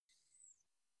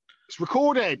It's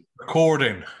recording.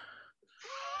 Recording.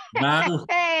 Now,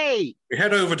 Hey! we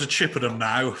head over to Chippenham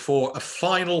now for a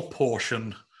final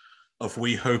portion of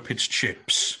We Hope It's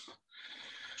Chips.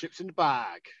 Chips in the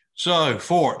bag. So,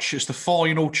 Fortch, it's the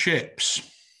final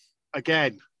chips.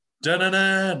 Again.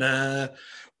 Da-na-na-na.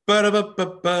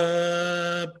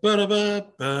 Ba-da-ba-ba-ba.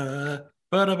 Ba-da-ba-ba.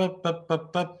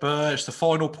 Ba-da-ba-ba-ba-ba. It's the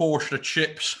final portion of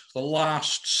chips. The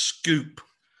last scoop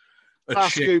of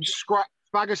chips. Scoop,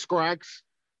 bag of scrags.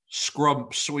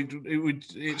 Scrumps. I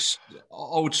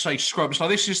would say scrumps. Now,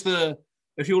 this is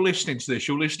if you're listening to this,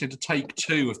 you're listening to take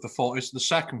two of it's the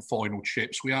second final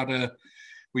chips.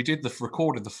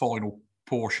 Recorded the final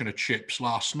portion of chips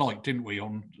last night, didn't we,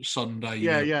 on Sunday?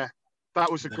 Yeah.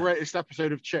 That was the greatest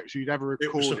episode of chips you'd ever recorded.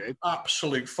 It was an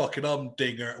absolute fucking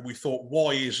humdinger. And we thought,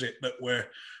 why is it that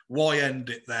why end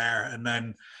it there? And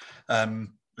then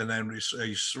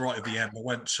he's right at the end. I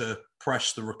went to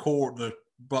press the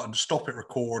button to stop it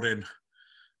recording,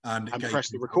 and press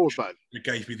the record button. It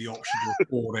gave me the option to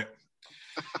record it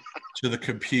to the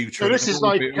computer. So this is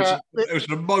like it was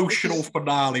an emotional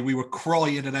finale. We were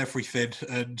crying and everything,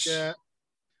 and yeah,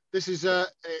 this is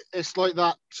it's like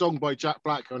that song by Jack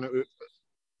Black on it.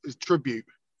 It's tribute.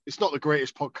 It's not the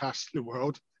greatest podcast in the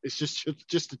world. It's just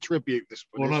a tribute. This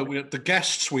one. Well, no, we had the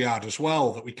guests we had as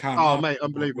well that we can't. Oh, mate,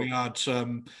 unbelievable. We had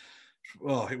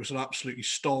it was an absolutely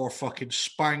star fucking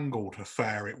spangled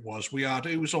affair. It was. We had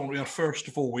first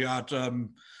of all the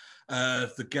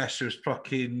guest who was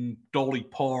fucking Dolly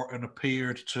Parton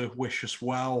appeared to wish us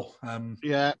well.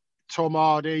 Yeah, Tom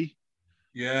Hardy.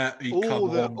 Yeah, all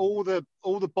the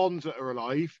Bonds that are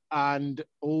alive and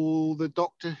all the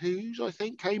Doctor Who's I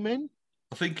think came in.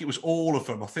 I think it was all of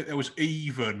them. I think there was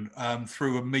even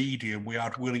through a medium we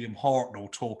had William Hartnell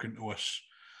talking to us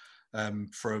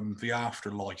from the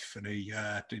afterlife, and he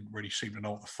didn't really seem to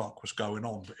know what the fuck was going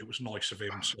on, but it was nice of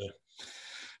him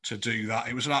to do that.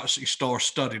 It was an absolutely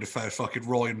star-studded affair. Fucking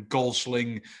Ryan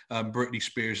Gosling, Britney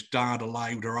Spears' dad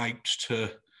allowed her out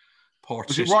to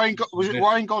participate. Was it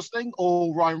Ryan Gosling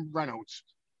or Ryan Reynolds?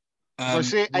 I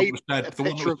see the one that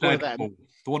was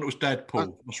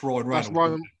Deadpool. That's Ryan Reynolds. That's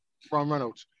Ryan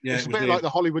Reynolds. Yeah, it's a bit like the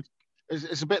Hollywood.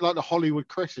 It's a bit like the Hollywood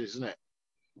Chris's, isn't it?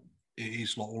 It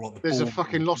is like the. There's a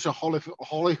fucking lot of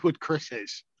Hollywood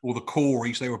Chris's. Well, the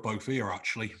Coreys, they were both here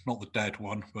actually, not the dead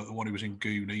one, but the one who was in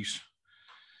Goonies.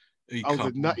 The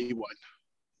nutty one.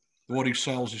 The one who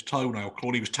sells his toenail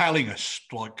claw. He was telling us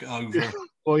over.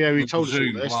 Well, yeah, he told us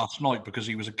Zoom all this last night because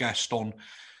he was a guest on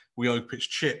We Hope It's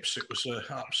Chips. It was a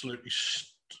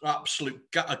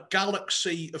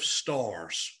galaxy of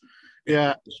stars.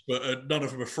 Yeah, but none of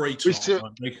them are free tonight.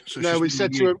 We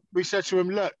said to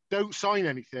him, look, don't sign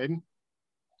anything.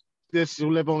 This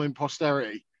will live on in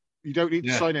posterity. You don't need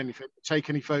to sign anything, take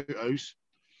any photos.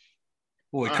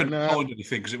 Well, he couldn't find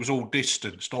anything because it was all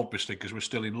distanced, obviously, because we're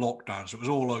still in lockdown. So it was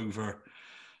all over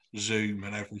Zoom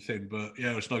and everything. But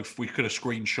yeah, we could have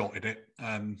screenshotted it.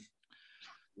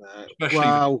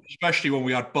 Especially when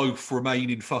we had both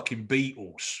remaining fucking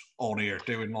Beatles on here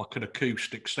doing like an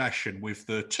acoustic session with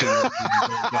the two.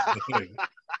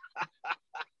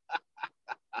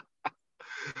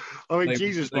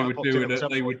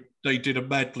 They did a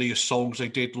medley of songs. They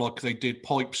did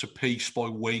Pipes of Peace by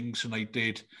Wings, and they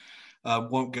did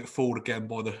Won't Get Fooled Again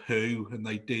by The Who, and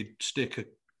they did Stick a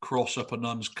Cross Up a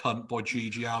Nun's Cunt by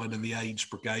Gigi Allen and the AIDS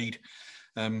Brigade.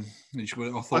 I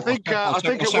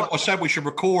said we should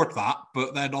record that,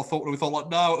 but then we thought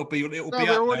no, it'll be out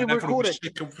there, and everyone will be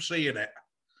sick of seeing it.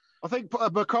 I think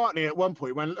McCartney at one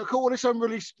point went, look at all this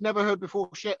unreleased, never heard before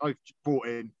shit I've brought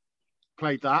in.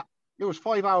 Played that. It was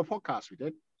 5-hour podcast we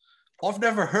did. I've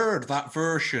never heard that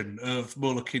version of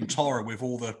Muller Kintyre with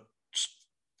all the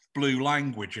blue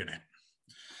language in it.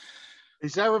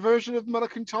 Is there a version of Muller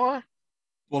Kintyre?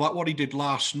 Well, like what he did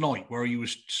last night, where he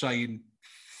was saying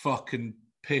fucking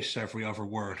piss every other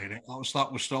word in it.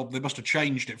 They must have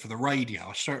changed it for the radio.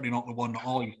 It's certainly not the one that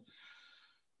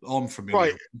I'm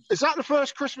familiar with. Is that the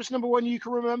first Christmas number one you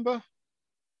can remember?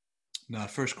 No,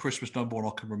 first Christmas number one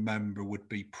I can remember would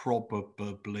be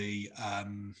probably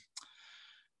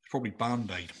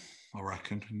Band-Aid, I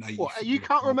reckon. What, you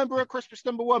can't remember a Christmas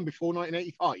number one before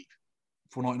 1985?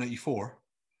 Before 1984?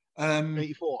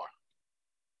 84.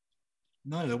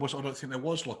 No, there was. I don't think there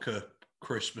was like a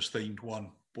Christmas themed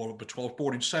one. Well, I was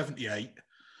born in 78.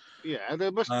 Yeah,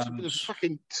 the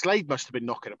fucking Slade must have been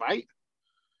knocking about.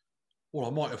 Well, I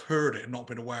might have heard it and not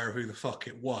been aware of who the fuck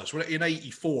it was. Well, in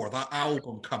 84, that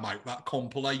album come out, that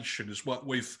compilation is what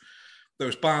there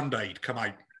was Band-Aid come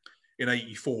out in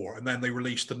 84, and then they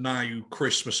released the Now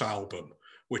Christmas album,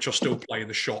 which I still play in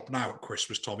the shop now at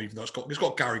Christmas time, even though it's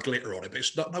got Gary Glitter on it. But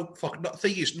it's no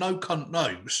thing is, no cunt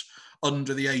knows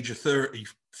under the age of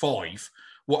 35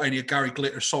 what any of Gary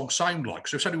Glitter's songs sound like.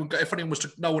 So if anyone was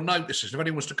to, no one notices. If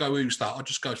anyone was to go, who's that? I'd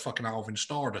just go fucking Alvin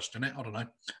Stardust, innit? I don't know.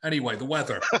 Anyway, the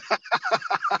weather.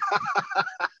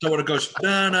 So when it goes,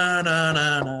 na na na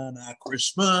na na na,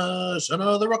 Christmas,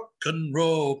 another rock and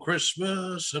roll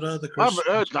Christmas, another Christmas.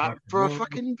 I haven't heard that for a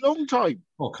fucking long time.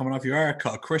 Well, come and have your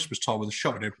haircut at Christmas time with a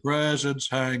shot of presents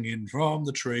hanging from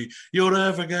the tree. You'll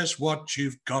never guess what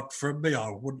you've got from me. I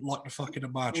wouldn't like to fucking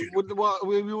imagine. We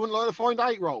wouldn't like to find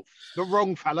out, Rolf. The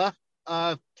wrong fella.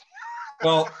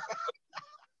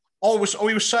 Well,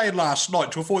 we were saying last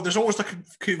night to avoid, there's always the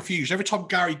confusion. Every time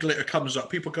Gary Glitter comes up,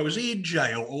 people go, is he in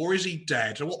jail or is he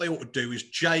dead? And what they ought to do is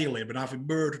jail him and have him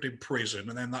murdered in prison,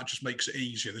 and then that just makes it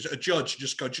easier. There's a judge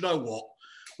just go, do you know what?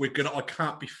 I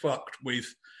can't be fucked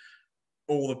with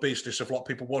all the business of like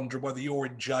people wondering whether you're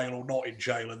in jail or not in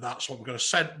jail, and that's what we're going to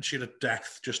sentence you to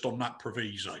death just on that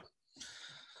proviso.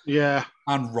 Yeah.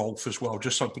 And Rolf as well,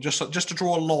 just to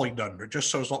draw a line under it, just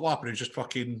so it's like what happened, he's just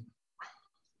fucking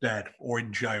dead or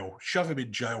in jail. Shove him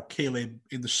in jail, kill him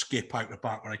in the skip out the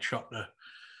back when they chuck the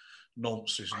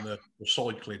nonces and the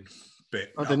recycling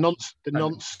bit. Oh, the nonce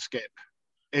skip.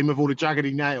 Him with all the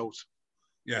jaggedy nails.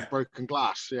 Yeah. Broken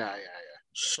glass. Yeah.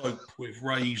 Soap with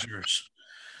razors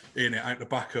in it out the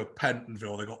back of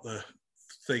Pentonville. They got the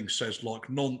thing says like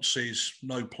nonces,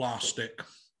 no plastic.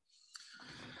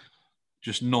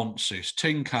 Just nonces.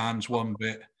 Tin cans, one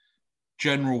bit.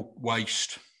 General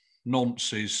waste.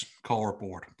 Nonces,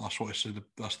 cardboard. That's what it's.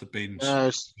 That's the bins.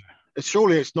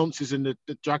 Surely it's nonces in the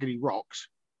jaggedy rocks.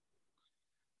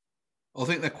 I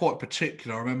think they're quite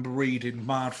particular. I remember reading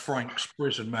Mad Frank's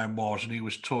prison memoirs, and he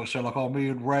was saying like, "Oh, me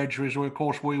and Reg was, of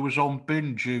course, we was on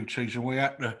bin duties, and we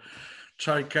had to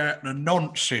take out the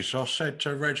nonces." I said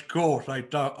to Reg, "God, they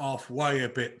don't halfway a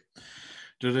bit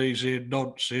to these here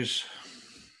nonces."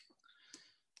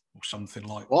 Or something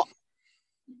like what?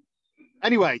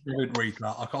 Anyway, I didn't read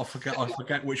that. I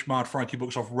forget which Mad Frankie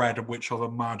books I've read and which I've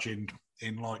imagined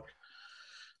in like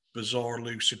bizarre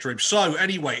lucid dreams. So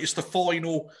anyway, it's the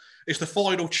final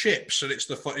chips, and it's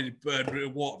what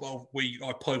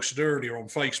I posted earlier on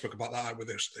Facebook about that. Where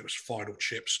there was final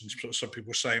chips, and some people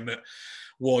were saying that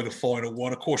why the final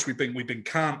one. Of course, we've been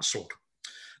cancelled.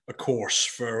 Of course,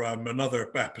 for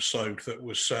another episode that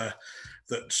was.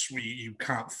 You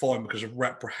can't find because of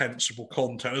reprehensible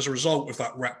content. As a result of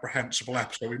that reprehensible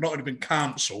episode, we've not only been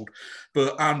cancelled,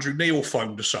 but Andrew Neil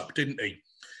phoned us up, didn't he?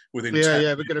 Within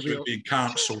 10 we're going to be being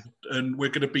cancelled, and we're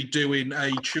going to be doing a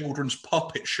children's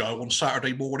puppet show on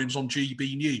Saturday mornings on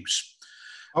GB News.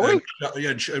 Are we? And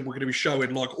we're going to be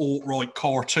showing like alt-right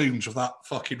cartoons of that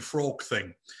fucking frog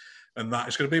thing, and that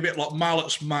is going to be a bit like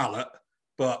Mallet's Mallet,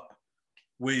 but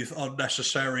with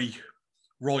unnecessary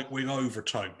right-wing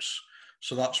overtones.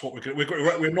 So that's what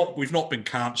we've not been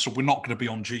cancelled. We're not going to be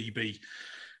on GB.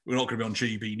 We're not going to be on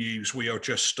GB News. We are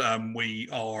just. I like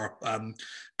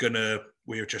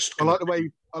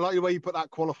the way you put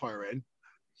that qualifier in.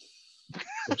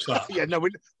 What's that? Yeah, no,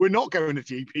 we're not going to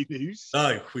GB News.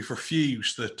 No, we've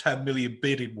refused the 10 million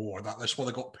bidding war. That's why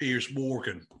they got Piers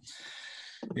Morgan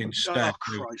instead. Oh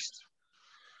Christ!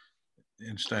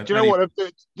 Instead, do you know what?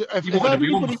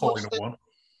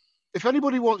 If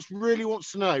anybody really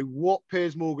wants to know what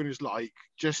Piers Morgan is like,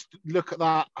 just look at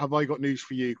that "Have I Got News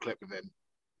for You" clip of him.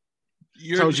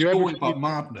 You're talking about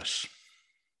madness.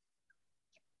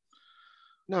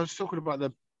 No, I was talking about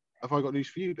the "Have I Got News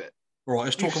for You" bit. All right,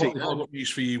 let's talk about the "Have I Got News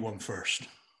for You" one first.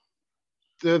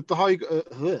 The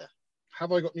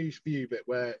 "Have I Got News for You" bit,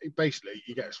 where basically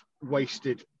he gets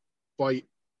wasted by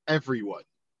everyone,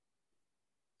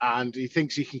 and he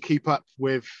thinks he can keep up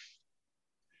with.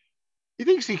 He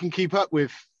thinks he can keep up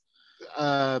with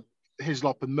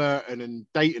Hislop and Merton and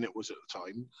Dayton it was at the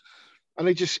time. And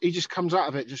he just comes out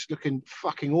of it just looking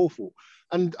fucking awful.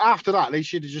 And after that, they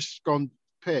should have just gone,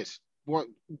 Piers, what?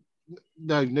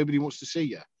 No, nobody wants to see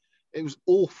you. It was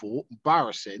awful,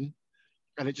 embarrassing,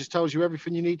 and it just tells you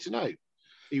everything you need to know.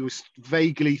 He was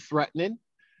vaguely threatening.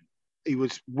 He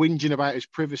was whinging about his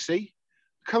privacy.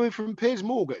 Coming from Piers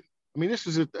Morgan. I mean, this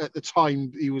was at the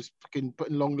time he was fucking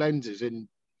putting long lenses in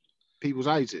people's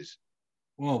houses.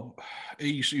 Well,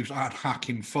 he was out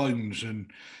hacking phones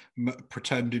and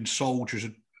pretending soldiers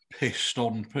had pissed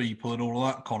on people and all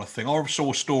of that kind of thing. I saw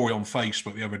a story on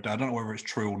Facebook the other day. I don't know whether it's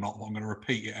true or not, but I'm going to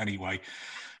repeat it anyway.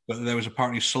 But there was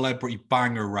apparently a celebrity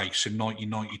banger race in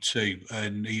 1992,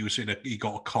 and he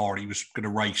got a car and he was going to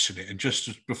race in it. And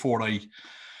just before they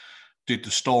did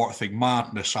the start thing,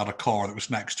 Madness had a car that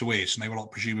was next to his, and they were like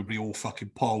presumably all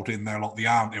fucking piled in there like the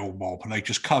Anthill mob, and they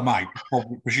just come out,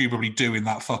 presumably doing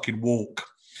that fucking walk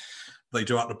they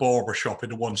do at the barber shop in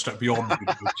the one step beyond him.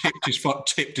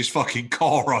 tipped his fucking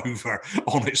car over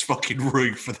on its fucking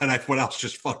roof, and then everyone else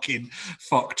just fucking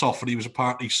fucked off. And he was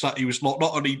apparently he was not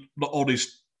only not on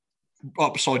his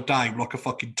upside down like a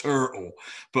fucking turtle,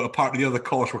 but apparently the other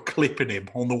cars were clipping him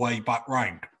on the way back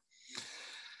round.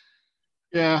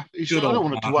 Yeah, I don't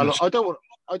want to dwell. I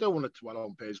don't want to dwell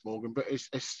on Piers Morgan, but it's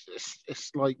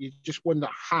like you just wonder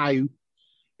how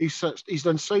he's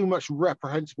done so much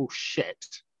reprehensible shit.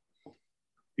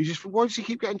 Why does he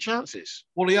keep getting chances?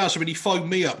 Well, he has. I mean, he phoned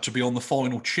me up to be on the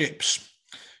final Chips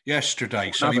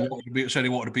yesterday, said he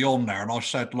wanted to be on there, and I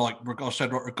said,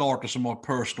 regardless of my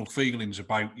personal feelings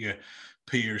about you,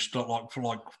 Piers,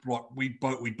 we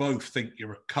both think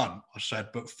you're a cunt. I said,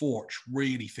 but Fortch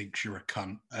really thinks you're a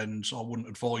cunt, and I wouldn't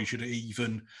advise you to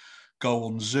even go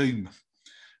on Zoom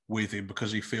with him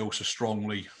because he feels so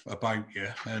strongly about you.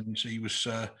 And he was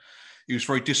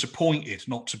very disappointed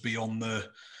not to be on the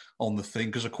thing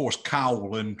because, of course,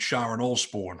 Cowell and Sharon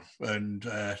Osbourne and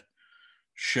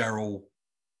Cheryl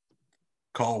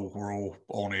Cole were all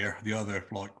on here. The other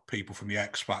people from the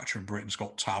X Factor and Britain's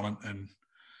Got Talent and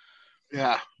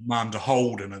Amanda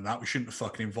Holden and that. We shouldn't have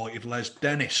fucking invited Les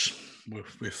Dennis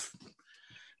with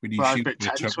we knew a bit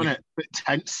tense, wasn't it? A bit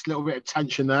tense, a little bit of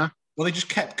tension there. Well, they just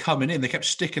kept coming in. They kept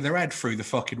sticking their head through the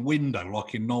fucking window,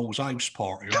 like in Noel's house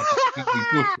party.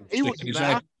 Sticking his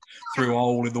head through a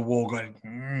hole in the wall,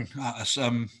 going at us.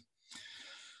 Yeah,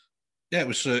 it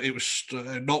was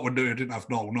not when I didn't have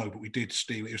Noel, no, but we did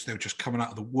steal it. They were just coming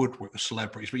out of the woodwork, the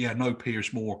celebrities. But yeah, no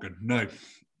Piers Morgan, no.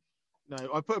 No,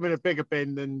 I put him in a bigger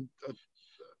bin than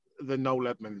Noel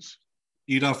Edmonds.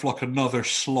 You'd have another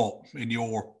slot in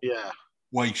your yeah.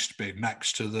 waste bin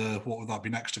next to what would that be,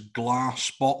 next to glass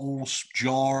bottles,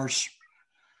 jars?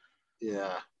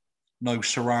 Yeah. No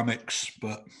ceramics,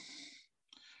 but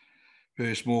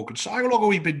Piers Morgan. So how long have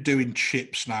we been doing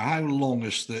chips now? How long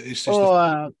is this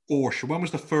the portion? When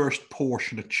was the first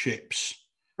portion of chips?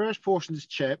 First portion of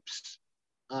chips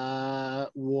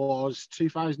was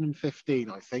 2015,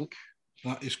 I think.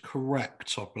 That is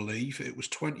correct, I believe. It was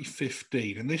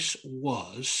 2015. And this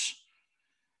was,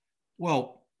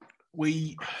 well,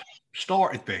 we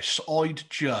started this.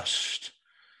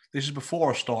 This is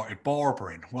before I started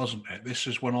barbering, wasn't it? This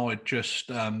is when I'd just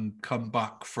come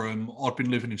back from, I'd been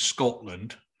living in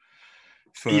Scotland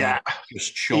for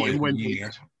just shy of a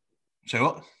year. So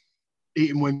what?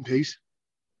 Eating Wimpies.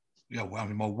 Yeah, well,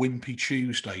 having my Wimpy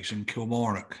Tuesdays in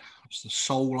Kilmarnock. It's the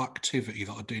sole activity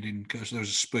that I did because there was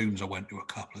a Spoons I went to a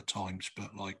couple of times,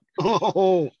 but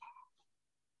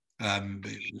and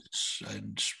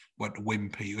went to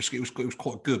Wimpy. It was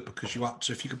quite good because you had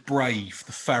to, if you could brave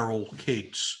the feral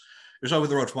kids. It was over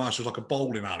the road from us. It was like a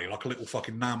bowling alley, like a little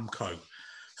fucking Namco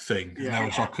thing. Yeah. And there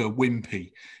was like a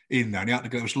Wimpy in there, and you had to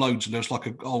go. There was loads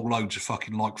of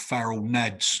fucking feral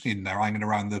Neds in there hanging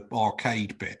around the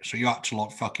arcade bit. So you had to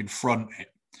fucking front it.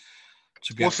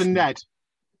 What's a Ned?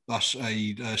 That's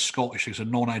a Scottish. It's a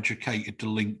non-educated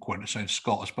delinquent. It's in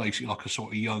Scottish, basically like a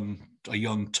sort of young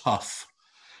tough.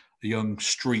 A young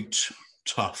street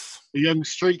tough. A young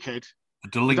street kid.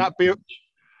 Would that be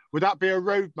a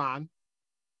roadman?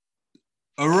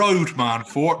 A roadman,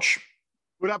 Fortch.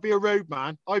 Would that be a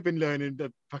roadman? I've been learning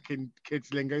the fucking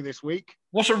kids lingo this week.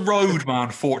 What's a roadman,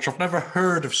 Fortch? I've never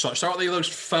heard of such. Aren't they those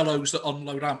fellows that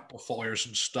unload amplifiers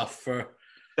and stuff for?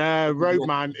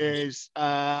 Roadman is.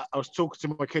 I was talking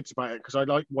to my kids about it because I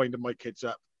like winding my kids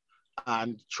up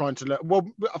and trying to learn. Well,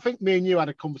 I think me and you had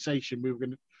a conversation. We were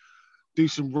going to do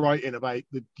some writing about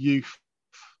the youth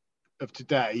of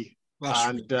today,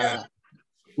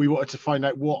 we wanted to find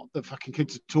out what the fucking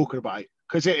kids are talking about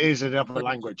because it is another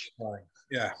language.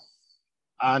 Yeah,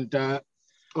 and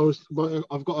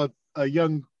I've got a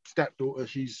young stepdaughter.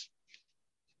 She's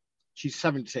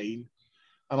 17,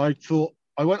 and I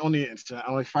went on the internet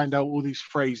and I found out all these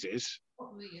phrases,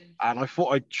 and I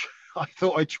thought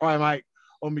I'd try them out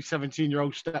on my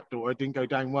 17-year-old stepdaughter. It didn't go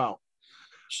down well.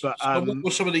 But what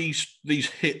were some of these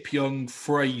hip young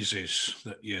phrases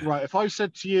that you... Right, if I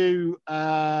said to you,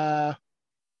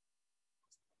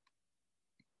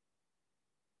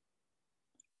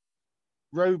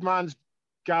 Roadman's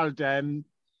Galdem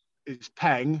is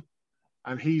Peng,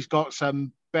 and he's got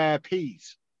some bear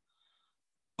peas.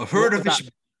 I've heard of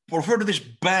this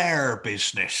bear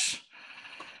business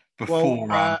before.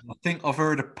 I think I've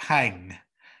heard of Peng.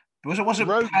 Was it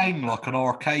Peng like an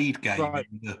arcade game? Right.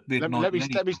 In the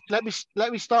mid-90s?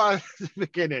 Let me start at the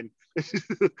beginning.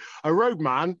 A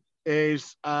roadman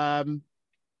is a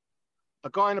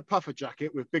guy in a puffer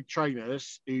jacket with big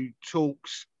trainers who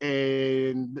talks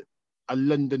in a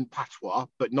London patois,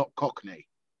 but not Cockney.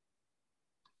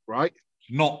 Right?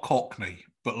 Not Cockney,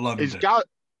 but London.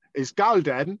 His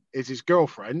Galden is his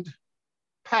girlfriend.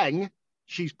 Peng,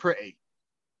 she's pretty.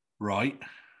 Right.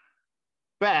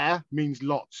 Bear means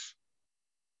lots.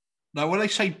 Now, when they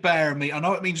say bear, I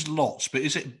know it means lots, but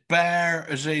is it bear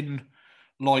as in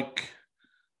like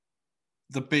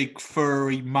the big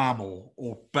furry mammal,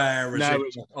 or bear as in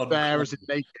It's bear unclothed? as in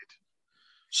naked.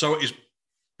 So it is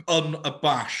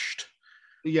unabashed.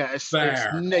 Yeah, it's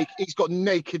naked. He's got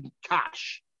naked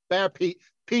cash. Bear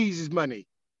pees his money.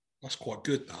 That's quite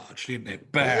good, that, actually, isn't it?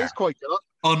 It Bear. is quite good.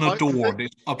 Unadorned.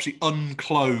 It's absolutely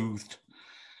unclothed.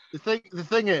 The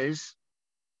thing is,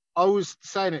 I was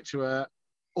saying it to her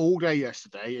all day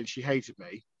yesterday, and she hated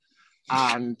me,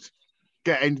 and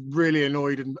getting really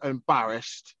annoyed and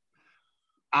embarrassed,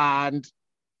 and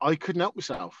I couldn't help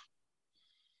myself.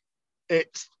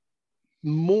 It's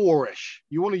moreish.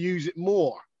 You want to use it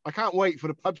more. I can't wait for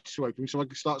the pubs to open so I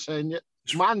can start saying it.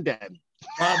 Mandem.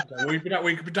 We've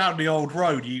been down the old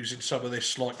road using some of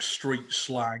this like street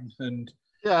slang, and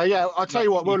yeah. I'll tell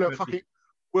you what, we'll look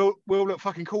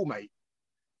fucking cool, mate.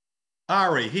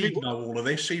 Harry, he'd know all of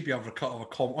this. He'd be able to cut off a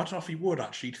comment. I don't know if he would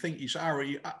actually. You'd think he's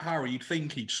Harry. You'd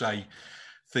think he'd say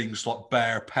things like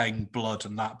bear, peng, blood,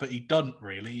 and that, but he doesn't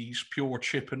really. He's pure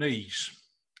Chippenese.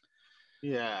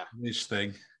 Yeah, his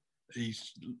thing.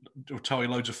 He'll tell you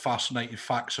loads of fascinating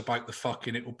facts about the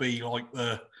fucking. It'll be like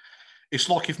it's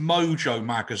like if Mojo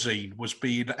magazine was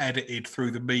being edited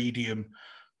through the medium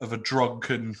of a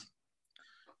drunken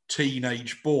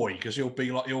teenage boy, because he'll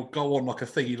go on like a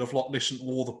thing. He'll have like listened to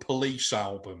all the Police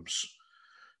albums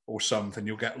or something.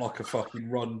 You'll get like a fucking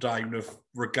rundown of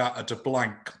Regatta de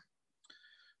Blanc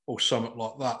or something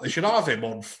like that. They should have him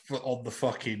on the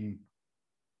fucking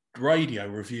radio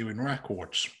reviewing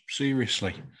records.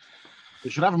 Seriously. They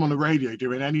should have him on the radio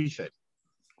doing anything.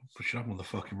 They should have him on the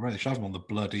fucking radio. They should have him on the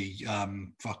bloody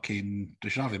fucking. They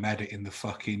should have him editing the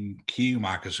fucking Q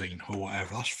magazine or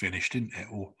whatever. That's finished, isn't it?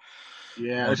 Or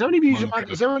is there any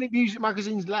music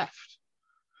magazines left?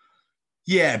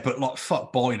 Yeah, but like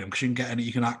fuck buying them, because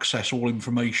you can access all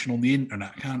information on the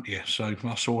internet, can't you? So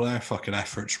that's all their fucking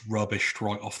efforts rubbished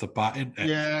right off the bat, isn't it?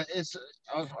 Yeah, it's.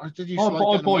 I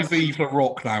buy Viva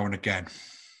Rock now and again.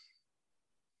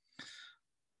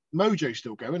 Mojo's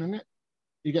still going, isn't it?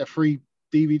 You get a free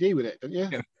DVD with it, don't you?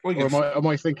 Yeah. Or am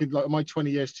I thinking like, am I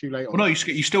 20 years too late? Well, no, you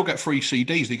still get free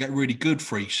CDs. They get really good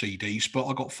free CDs, but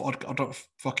I don't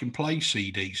fucking play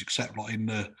CDs except like in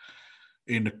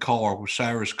the car with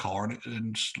Sarah's car,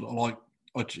 and like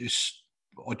I just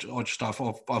have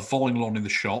vinyl on in the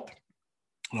shop,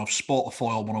 and I've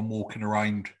Spotify on when I'm walking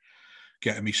around,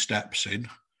 getting me steps in.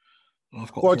 And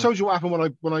I've got. Well, I told you what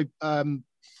happened when I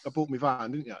bought my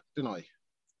van, didn't I?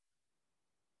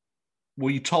 Well,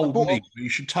 you told me. You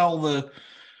should tell the.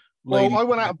 Well, I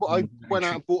went out and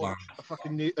bought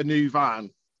a new van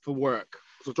for work,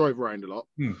 because I drive around a lot.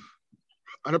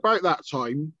 And about that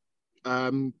time,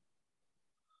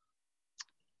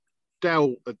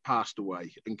 Dell had passed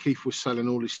away, and Keith was selling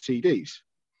all his CDs,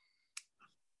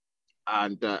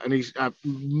 and he's a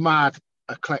mad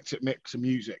eclectic mix of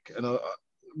music, and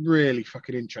really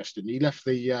fucking interesting. He left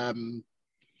the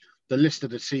list of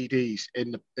the CDs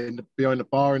in the behind the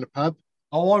bar in the pub.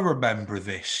 Oh, I remember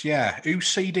this. Yeah, whose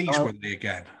CDs were they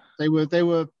again? They were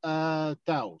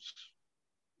Dell's.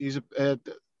 He's a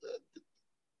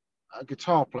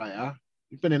guitar player.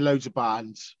 He's been in loads of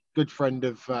bands. Good friend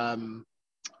of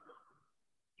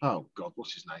oh God,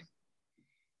 what's his name?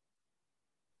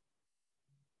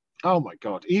 Oh my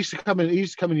God, he used to come in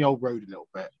the old road a little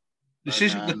bit. This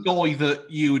isn't the guy that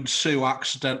you and Sue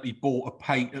accidentally bought a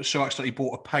painting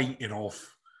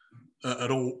of at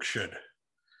an auction.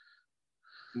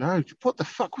 No, what the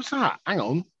fuck was that? Hang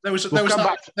on. There was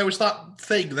that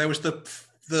thing. There was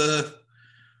the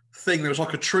thing. There was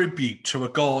like a tribute to a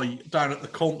guy down at the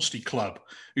Consti Club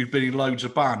who'd been in loads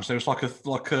of bands. There was like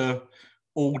a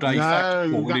all day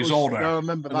festival in his honour. I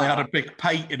remember that. They had a big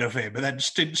painting of him, and then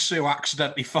didn't Sue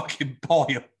accidentally fucking buy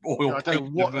a oil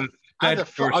painting of a dead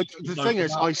person? The thing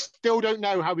is, I still don't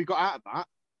know how we got out of that,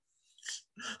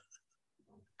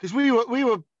 because we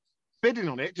were bidding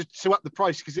on it just to up the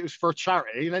price because it was for a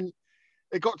charity, and then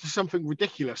it got to something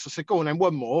ridiculous. I said, go on then,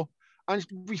 one more, and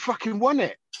we fucking won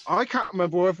it. I can't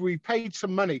remember whether we paid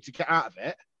some money to get out of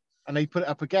it and they put it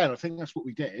up again. I think that's what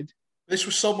we did. This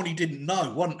was someone he didn't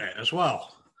know, wasn't it, as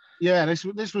well? Yeah,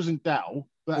 this wasn't Dell,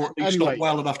 but or at least not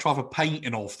well enough to have a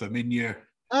painting of them in your.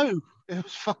 Oh, it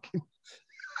was fucking.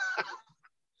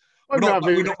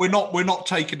 We're not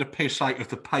taking the piss out of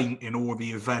the painting or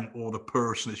the event or the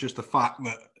person. It's just the fact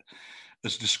that,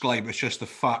 as a disclaimer, it's just the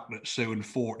fact that Wil and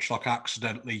Fortch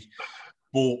accidentally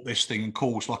bought this thing and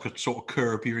caused like a sort of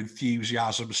Curb Your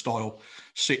Enthusiasm style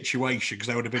situation, because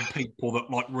there would have been people that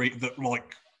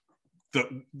that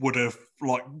would have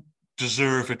like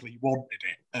deservedly wanted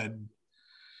it, and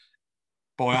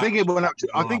by I think it went up to,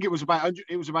 I accident, think it was about 100,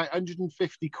 it was about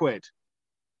 150 quid.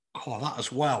 oh, that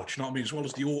as well. Do you know what I mean? As well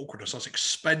as the awkwardness, that's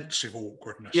expensive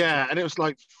awkwardness. Yeah, and it was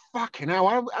like, fucking hell,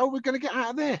 how are we going to get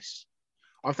out of this?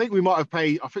 I think we might have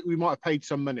paid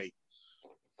some money,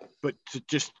 but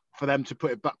just for them to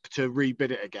put it back to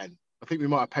rebid it again. I think we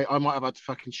might have paid. I might have had to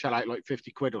fucking shell out like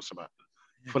 50 quid or something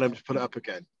for them to put it up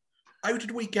again. How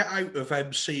did we get out of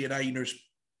MC and Ainer's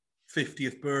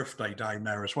 50th birthday down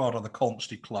there as well on the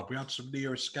Consti Club? We had some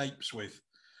near escapes with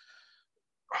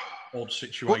odd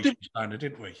situations down there,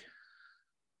 didn't we?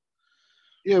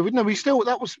 Yeah, we still,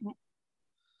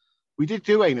 we did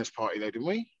do Ainer's party though, didn't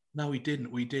we? No, we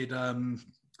didn't. We did, I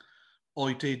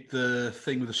did the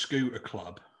thing with the scooter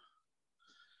club.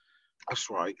 That's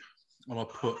right. And I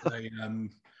put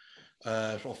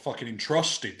I fucking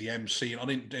entrusted the MC, and I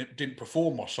didn't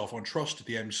perform myself. I entrusted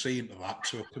the MC into that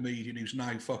to a comedian who's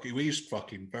now fucking, who is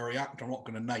fucking very I'm not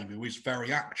going to name him, who is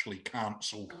very actually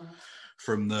cancelled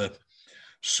from the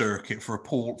circuit for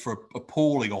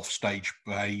appalling offstage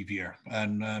behaviour,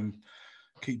 and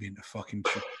keep me to fucking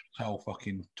tell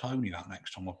fucking Tony that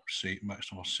next time I see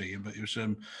him. But it was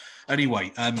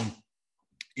anyway.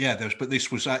 Yeah, but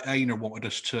this was Ainer wanted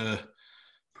us to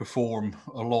perform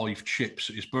a live Chips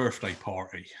at his birthday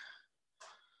party.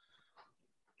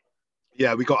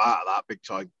 Yeah, we got out of that big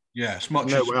time. Yeah,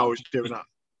 I was doing that.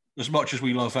 As much as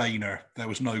we love Ainer, there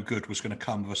was no good was going to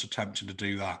come of us attempting to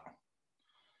do that.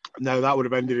 No, that would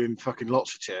have ended in fucking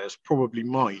lots of tears, probably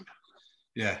mine.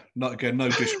 Yeah, no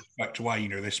disrespect to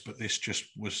Ainer, this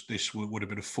would have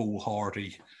been a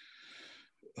foolhardy.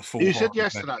 You said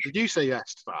yes to that. Did you say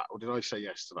yes to that, or did I say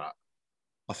yes to that?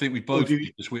 I think we both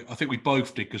did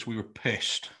because we were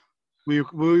pissed.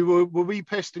 Were we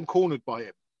pissed and cornered by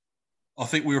him? I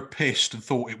think we were pissed and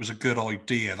thought it was a good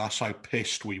idea. That's how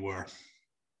pissed we were.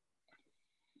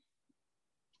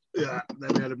 Yeah, and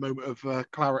then we had a moment of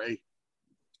clarity.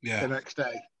 Yeah. The next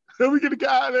day, how are we going to get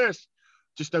out of this?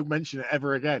 Just don't mention it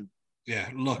ever again. Yeah,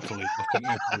 luckily.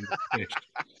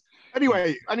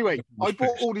 Anyway, I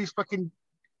bought all these fucking.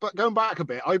 But going back a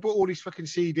bit, I bought all these fucking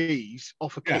CDs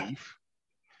off of Keith.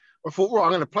 I thought, right, I'm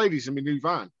going to play these in my new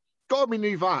van. Got my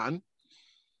new van.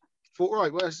 Thought,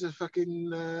 right, where's the fucking?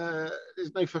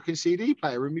 There's no fucking CD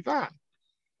player in my van.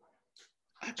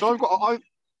 So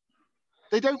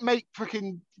they don't make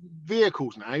fucking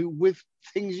vehicles now with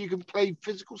things you can play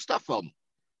physical stuff on.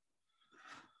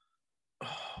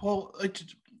 Well,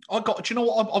 I got. Do you know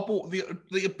what? I bought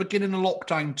the beginning of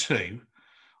lockdown 2.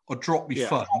 I dropped my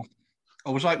phone. I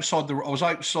was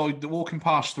outside walking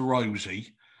past the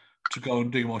Rosie to go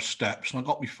and do my steps, and I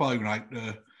got my phone out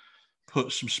to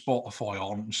put some Spotify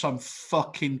on, and some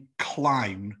fucking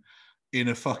clown in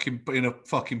a fucking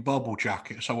bubble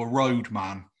jacket, so a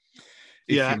roadman.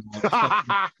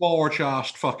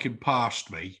 Barge-assed fucking past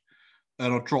me,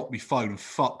 and I dropped my phone and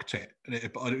fucked it. And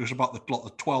it was about the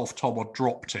 12th time I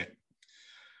dropped it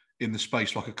in the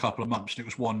space like a couple of months. And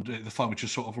it was the phone was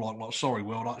just sort of like, sorry,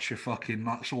 Will,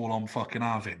 that's all I'm fucking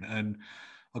having. And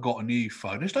I got a new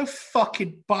phone. There's no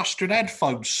fucking bastard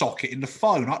headphone socket in the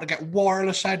phone. I had to get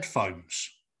wireless headphones.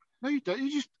 No, you don't.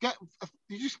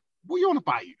 What are you on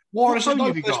about? Wireless,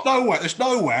 there's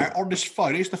nowhere on this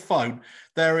phone. Here's the phone.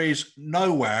 There is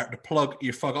nowhere to plug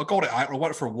your phone. I got it out. I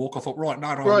went for a walk. I thought, right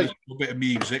now, I'll listen to a bit of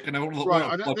music. And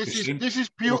this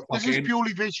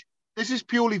is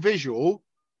purely visual.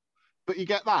 But you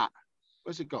get that.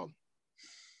 Where's it gone?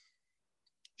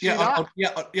 No,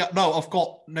 I've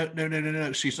got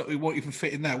no. See, so it won't even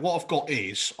fit in there. What I've got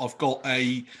is and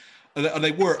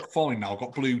they work fine now. I've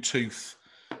got Bluetooth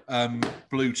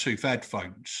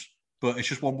headphones, but it's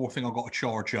just one more thing I've got to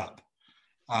charge up.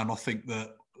 And I think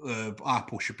that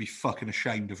Apple should be fucking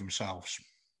ashamed of themselves,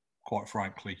 quite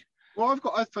frankly. Well, I've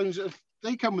got headphones.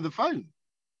 They come with a phone.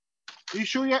 Are you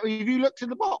sure? Have you looked in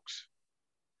the box?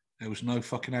 There was no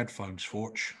fucking headphones,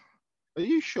 Fortch. Are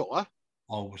you sure?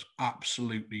 I was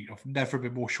absolutely. I've never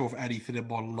been more sure of anything in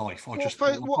my life. I could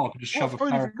just shove a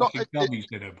pair of fucking gummies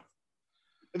in them.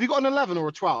 Have you got an 11 or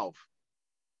a 12?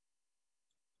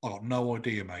 I got no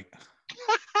idea, mate.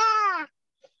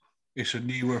 It's a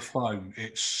newer phone.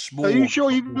 It's small. Are you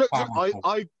sure you've looked at?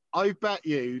 I bet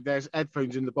you there's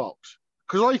headphones in the box.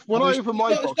 Because when I open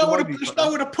my box, there's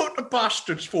nowhere to put the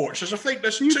bastards, Fortch.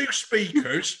 There's two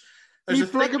speakers. You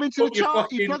plug them into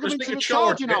the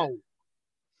charging hole.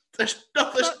 There's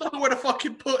nowhere to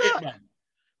fucking put it, man.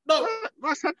 No,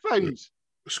 that's headphones.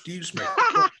 Excuse me.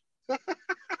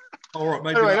 All right,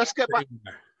 maybe. Anyway, let's get back.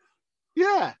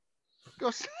 Yeah.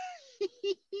 Because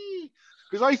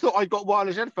I thought I got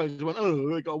wireless headphones. I went,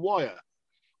 oh, I got a wire.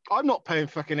 I'm not paying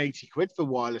fucking 80 quid for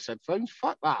wireless headphones.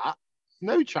 Fuck that.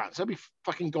 No chance. I'll be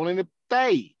fucking gone in a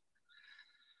day.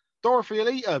 Dorothy will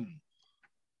eat them.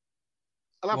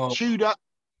 I'll have chewed up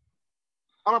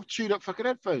fucking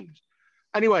headphones.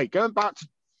 Anyway, going back to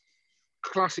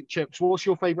classic chips, what's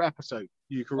your favourite episode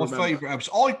you can remember? My favourite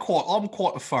episode. I'm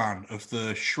quite a fan of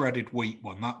the shredded wheat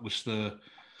one. That was the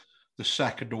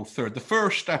second or third. The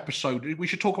first episode, we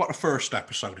should talk about the first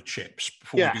episode of Chips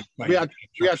before we had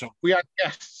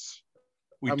guests.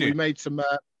 We made some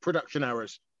production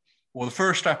errors. Well, the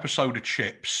first episode of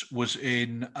Chips was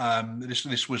in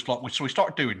this was like, so we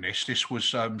started doing this. This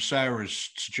was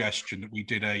Sarah's suggestion that we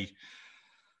did a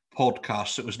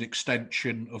podcast that was an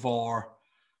extension of our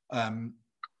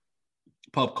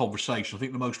pub conversation. I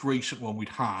think the most recent one we'd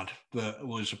had that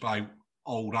was about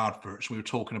old adverts. We were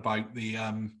talking about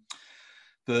the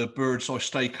Bird's Eye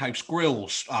Steakhouse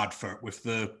Grills advert with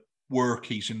the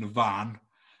workies in the van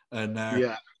and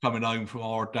they're coming home from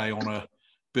our day on a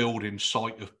building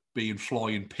site of being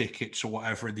flying pickets or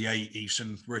whatever in the 80s,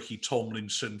 and Ricky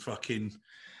Tomlinson fucking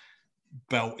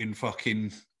belting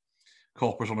fucking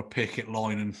coppers on a picket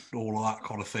line and all of that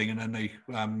kind of thing. And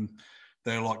then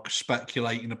they're like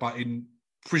speculating about,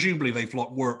 presumably they've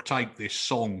like worked out this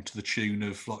song to the tune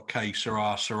of like Que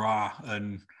Sera Sera,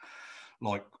 and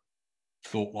like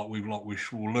thought like we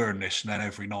should learn this, and then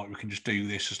every night we can just do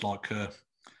this as like a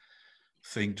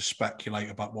thing to speculate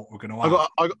about what we're going to have.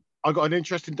 I got an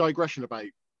interesting digression about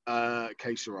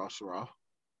Que Sera Sera.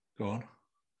 Go on.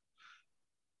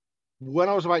 When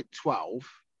I was about 12,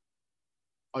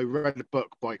 I read a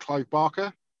book by Clive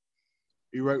Barker,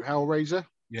 who wrote Hellraiser.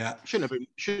 Yeah, shouldn't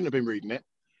have been reading it,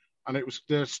 and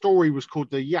the story was called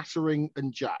The Yattering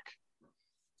and Jack,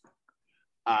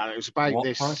 and it was about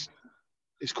this. Right?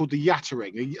 It's called The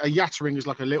Yattering. A Yattering is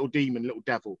like a little demon, little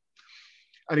devil,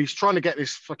 and he's trying to get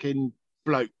this fucking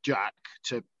bloke Jack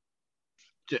to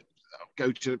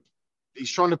go to.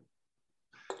 He's trying to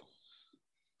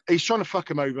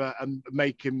fuck him over and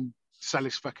make him sell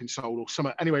his fucking soul or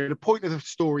something. Anyway, the point of the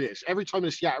story is every time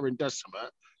this Yattering does something,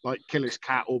 like kill his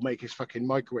cat or make his fucking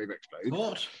microwave explode,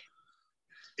 what?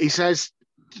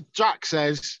 Jack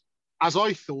says, as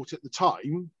I thought at the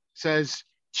time, says,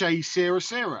 Que Sera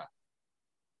Sera.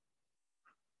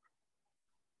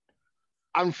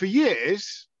 And for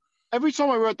years, every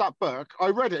time I read that book, I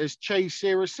read it as Que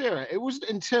Sera Sera. It wasn't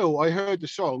until I heard the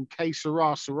song Que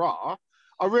Sera Sera,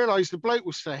 I realised the bloke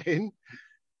was saying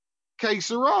Que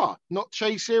Sera, not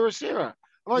Que Sera Sera.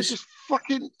 And I just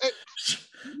fucking...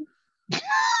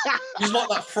 It's like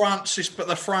that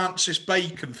the Francis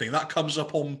Bacon thing that comes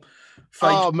up on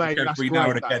Facebook every now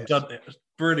and again, doesn't it? It's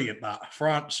brilliant, that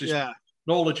Francis. Yeah.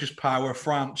 Knowledge is power.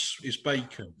 France is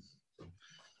bacon.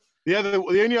 The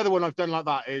only other one I've done like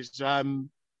that is I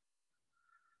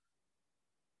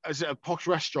was at a posh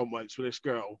restaurant once with this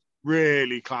girl,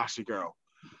 really classy girl,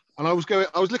 and I was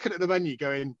looking at the menu,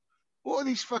 going, "What are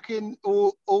these fucking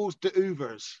hors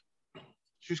d'oeuvres?"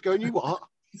 She was going, "You what?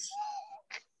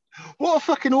 What are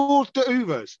fucking hors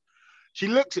d'oeuvres?" She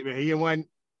looked at me and went,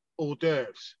 "Hors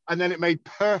d'oeuvres," and then it made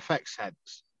perfect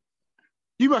sense.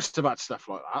 You must have had stuff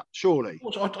like that, surely.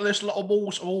 I'm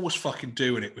always fucking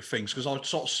doing it with things because I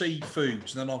sort of see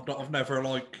foods and then I've never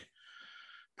like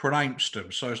pronounced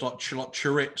them. So it's like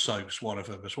chorizo's one of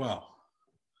them as well.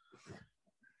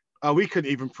 We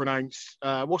couldn't even pronounce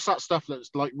what's that stuff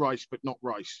that's like rice but not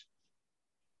rice?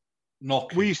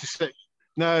 Gnocchi. We used to say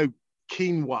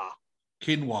quinoa.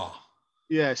 Quinoa.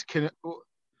 Yes, what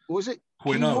was it?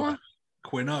 Quinoa.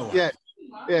 Quinoa. Yeah.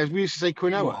 We used to say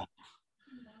quinoa.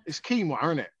 It's quinoa,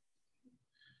 isn't it?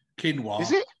 Quinoa.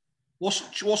 Is it?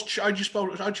 How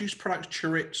do you pronounce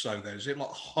chorizo then? Is it like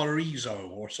chorizo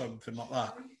or something like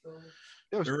that?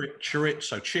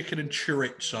 Chorizo, chicken and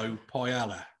chorizo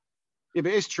paella. Yeah,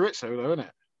 but it's chorizo though, isn't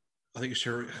it? I think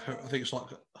it's like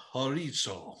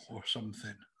chorizo or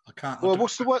something. I can't. Well,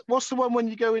 what's the one when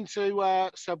you go into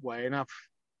Subway and have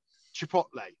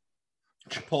Chipotle?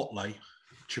 Chipotle.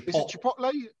 Is it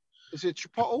Chipotle? Is it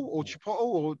Chipotle or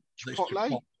Chipotle?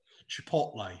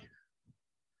 Chipotle.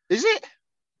 Is it?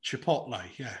 Chipotle,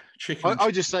 yeah. Chicken.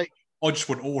 I just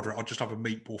wouldn't order it. I'd just have a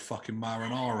meatball fucking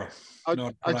marinara. I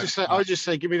just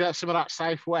say, give me some of that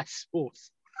Southwest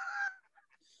sauce.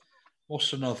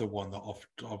 What's another one that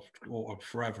I'm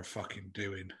forever fucking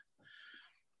doing?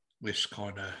 This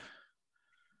kind of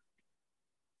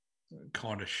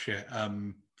shit.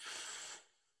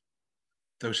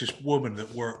 There was this woman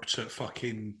that worked at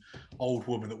old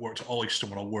woman that worked at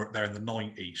Eyston when I worked there in the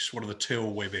 90s, one of the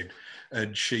till women,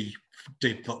 and she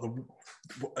did like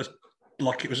a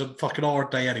like it was a fucking hard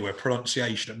day anyway,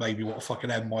 pronunciation, it made me want to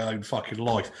fucking end my own fucking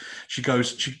life. She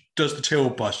does the till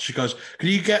bust. She goes, can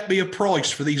you get me a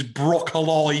price for these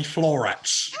broccoli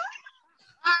florets?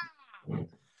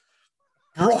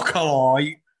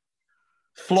 Broccoli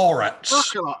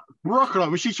florets. Broccoli.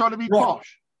 Was she trying to be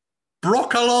posh?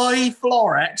 Broccoli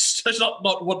florets. There's not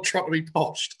one trying to be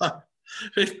posh.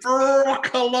 It's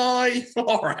broccoli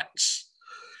florets.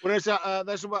 Well, there's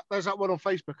that one on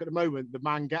Facebook at the moment. The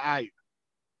Man Get Out.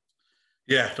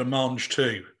 Yeah, the Mange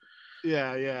too.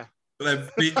 Yeah. But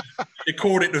then,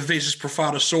 according to Viz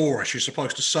Profanosaurus, you're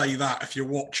supposed to say that if you're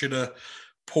watching a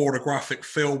pornographic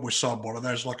film with someone and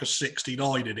there's like a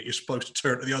 69 in it, you're supposed to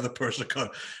turn to the other person and go,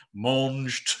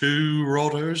 Mange two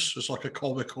rodders. It's like a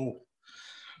comical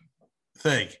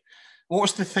thing. What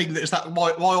was the thing that is that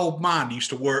my old man used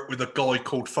to work with a guy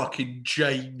called fucking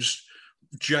James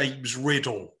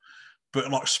Riddle,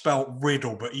 but like spelt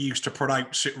Riddle, but he used to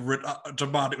pronounce it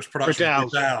demand it was pronounced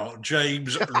Riddell.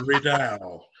 James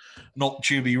Riddell, not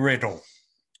Jimmy Riddle,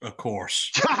 of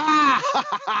course.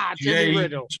 Jimmy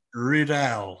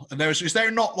Riddell. And is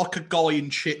there not like a guy in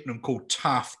Chippenham called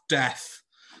Taft Death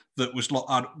that was like,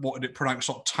 what did it pronounce,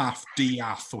 like Taft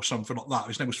Death or something like that?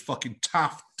 His name was fucking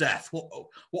Taft Death. What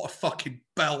a fucking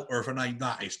belter of a name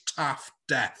that is, Taft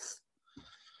Death.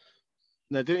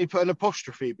 No, didn't he put an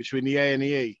apostrophe between the A and the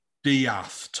E?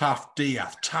 Taft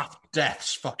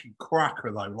Death's fucking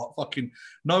cracker though. Like fucking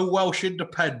no Welsh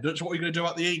independence. What are you going to do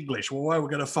about the English? Well, we're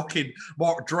going to fucking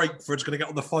Mark Drakeford's going to get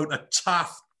on the phone to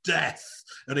Taft Death,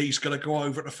 and he's going to go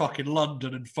over to fucking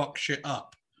London and fuck shit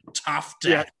up. Taft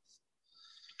Death. Yeah.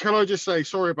 Can I just say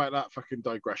sorry about that fucking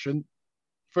digression?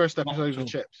 First episode of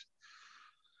Chips.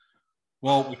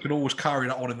 Well, we can always carry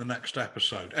that on in the next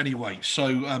episode. Anyway, so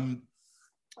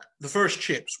the first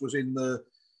Chips was in the.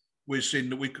 We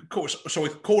could call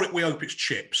it We Hope It's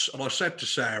Chips. And I said to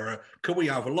Sarah, can we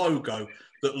have a logo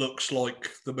that looks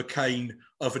like the McCain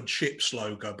Oven Chips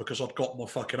logo? Because I'd got my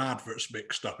fucking adverts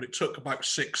mixed up. And it took about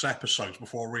 6 episodes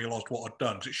before I realised what I'd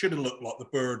done. Because it should have looked like the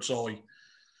Bird's Eye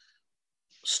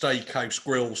Steakhouse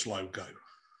Grills logo.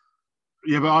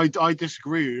 Yeah, but I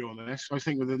disagree with you on this. I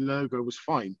think the logo was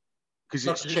fine. Because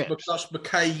it's chips. That's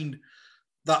McCain.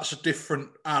 That's a different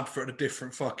advert, a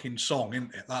different fucking song,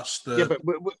 isn't it? That's the...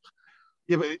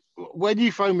 Yeah, but when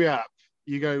you phone me up,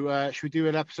 you go, should we do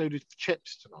an episode of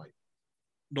Chips tonight?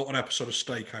 Not an episode of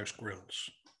Steakhouse Grills.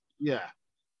 Yeah.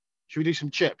 Should we do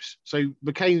some chips? So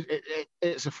McCain,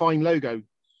 it's a fine logo.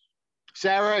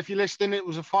 Sarah, if you're listening, it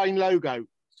was a fine logo.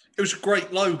 It was a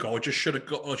great logo. I should have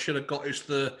got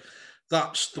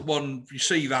that's the one, you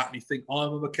see that and you think,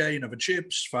 I'm a McCain of a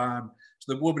Chips fan.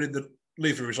 So the woman in the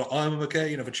living room is like, I'm a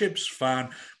McCain of a Chips fan.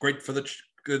 Great for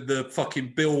the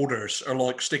fucking builders are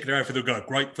like sticking their everything, go,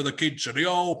 great for the kids and the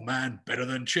old man, better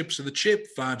than chips and the chip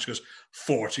fans. Goes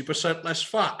 40% less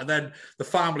fat, and then the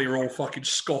family are all fucking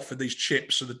scoffing these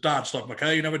chips, and the dad's like,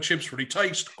 McCain, have a chips really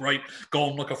taste great,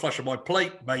 gone like a flash of my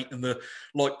plate, mate. And the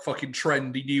like fucking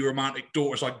trendy new romantic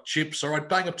daughter's like, chips are I'd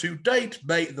bang up to date,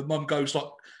 mate. And the mum goes like,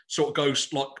 sort of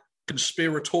goes like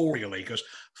conspiratorially, goes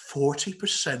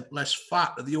 40% less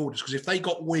fat than the orders, because if they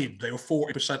got wind they were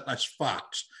 40% less fat,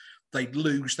 they'd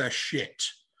lose their shit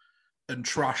and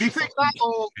trash. Do you think that,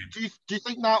 or do you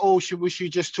think that, or was she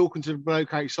just talking to the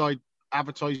bloke outside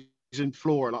advertising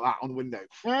Flora like that on the window?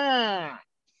 What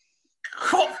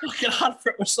fucking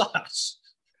advert was that?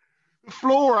 The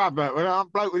Flora advert with that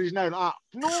bloke with his nose like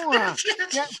that. Flora,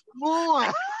 get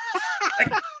Flora.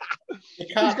 You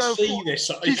can't see this.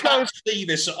 You can't see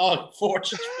this. Oh,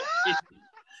 Fortune.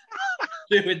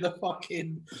 Doing the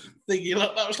fucking thing.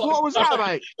 That was like, what was that,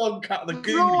 mate? Chunk out of the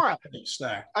Goonies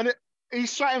there. And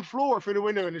he's sat in Flora through the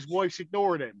window and his wife's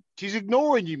ignoring him. She's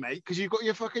ignoring you, mate, because you've got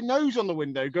your fucking nose on the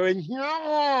window going, you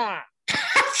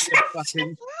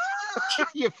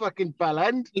fucking bell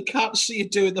end. You can't see you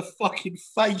doing the fucking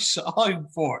face at home,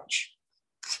 Fortch.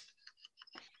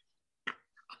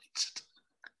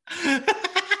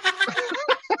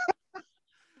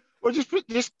 Well,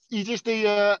 you just do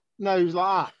your nose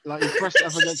like that, like you press it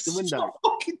up against the window. Stop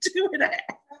fucking doing it.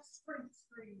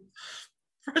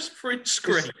 Press print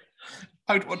screen.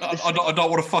 I don't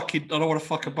want to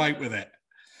fuck about with it.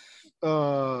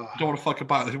 I don't want to fuck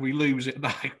about it. We lose it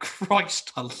now.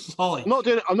 Christ alive. I'm not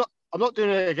doing it. I'm not doing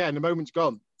it again. The moment's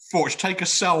gone. Forge, take a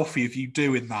selfie of you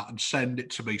doing that and send it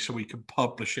to me so we can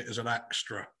publish it as an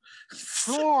extra.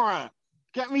 Flora,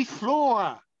 get me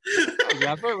Flora.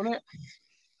 Yeah, wasn't it?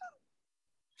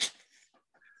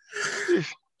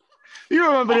 You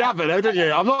remember the advert, though, don't you?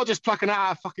 I'm not just plucking it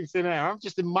out of fucking thin air. I'm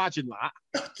just imagining that.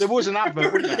 There was an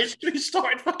advert, wasn't there? He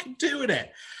started fucking doing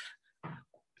it. I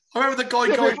remember the guy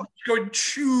going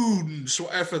tunes,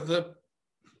 whatever the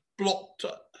blocked.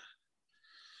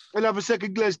 I'll have a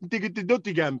second glass and dig it to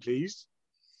Nottingham, please.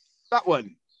 That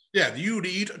one. Yeah, you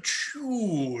need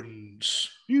tunes.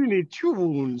 You need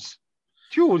tunes.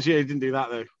 Tunes, yeah, he didn't do that,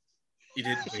 though. He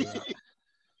didn't do that.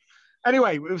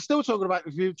 Anyway, we were still talking about,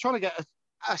 we were trying to get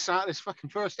us out of this fucking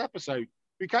first episode.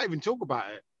 We can't even talk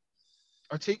about it.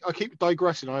 I keep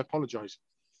digressing. I apologise.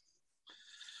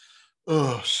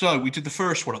 So we did the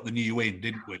first one at the New Inn,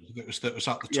 didn't we? That was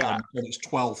at the time on its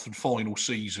 12th and final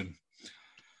season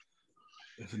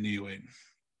of the New Inn.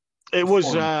 It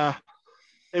was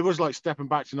like stepping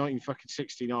back to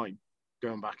 1969,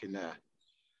 going back in there.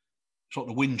 It's like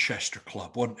the Winchester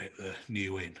Club, wasn't it? The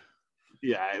New Inn.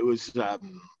 Yeah, it was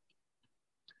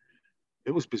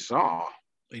bizarre.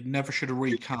 They never should have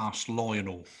recast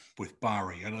Lionel with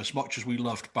Barry, and as much as we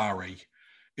loved Barry,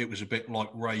 it was a bit like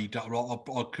Ray. I've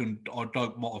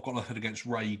got nothing against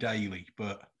Ray Daly,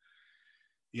 but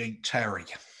he ain't Terry.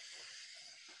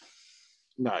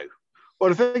 No. Well,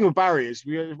 the thing with Barry is,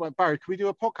 we went, Barry, can we do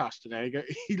a podcast today?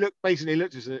 He basically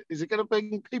looked at us. Is it going to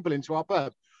bring people into our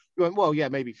pub? We went, well, yeah,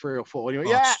 maybe 3 or 4. And he went,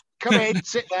 yeah, come in,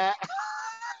 sit there.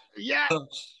 Yeah.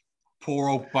 Poor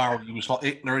old Barry, he was like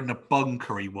Hitler in the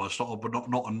bunker. He was, but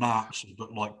not a Nazi,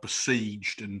 but like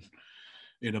besieged and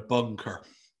in a bunker.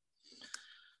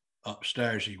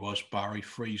 Upstairs, he was Barry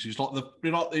Freeze.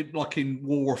 Like in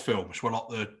war films, where like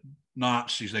the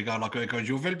Nazis they go,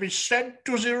 you will be sent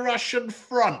to the Russian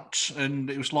front,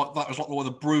 and it was like that was like the way the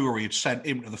brewery had sent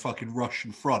him to the fucking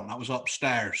Russian front. That was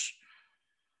upstairs.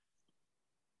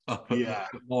 Up at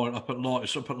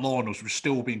Lionel's, was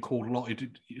still being called a lot. It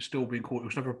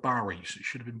was never Barry's. It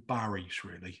should have been Barry's,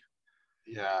 really.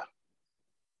 Yeah.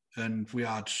 And we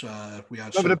had. No,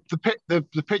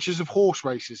 the pictures of horse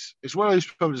races. It's one of those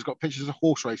pubs that's got pictures of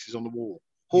horse races on the wall.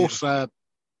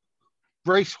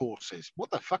 Race horses.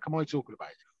 What the fuck am I talking about?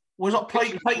 Was like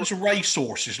paintings of race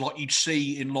horses like you'd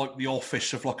see in like the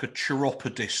office of like a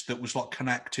chiropodist that was like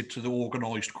connected to the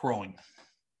organised crime.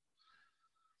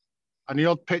 And the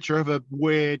odd picture of a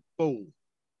weird bull.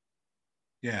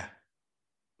 Yeah.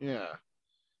 Yeah.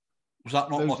 Was that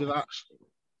not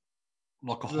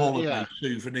like a holiday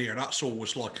souvenir? That's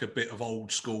always like a bit of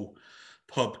old school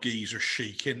pub geezer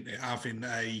chic, isn't it? Having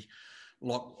a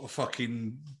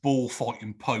fucking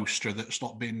bullfighting poster that's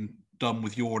not been done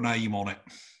with your name on it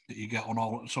that you get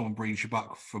on someone brings you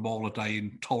back from holiday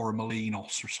in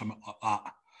Torremolinos or something like that.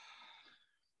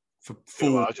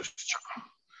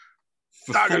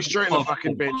 That goes straight in the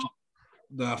fucking bin.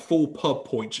 The full pub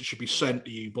points, it should be sent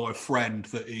to you by a friend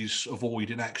that is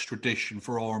avoiding extradition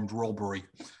for armed robbery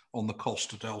on the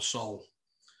Costa del Sol.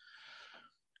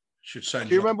 Should send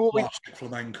do you remember what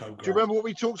flamenco. Do you remember what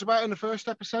we talked about in the first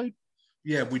episode?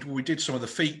 Yeah, we did some of the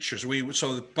features.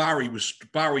 Barry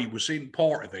was in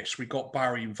part of this. We got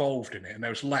Barry involved in it, and there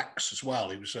was Lex as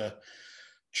well. He was a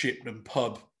Chippenham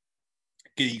pub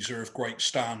geezer of great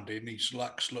standing.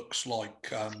 Lex looks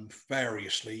like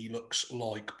variously. He looks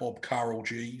like Bob Carroll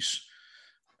G's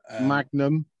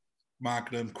Magnum,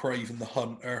 Craven the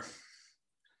Hunter,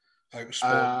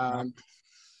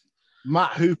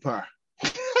 Matt Hooper.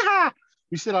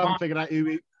 We still haven't figured out who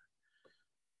he.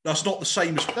 That's not the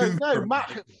same as Hooper. No,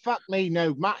 Matt. Fuck me,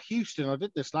 no, Matt Houston. I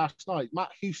did this last night.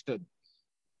 Matt Houston.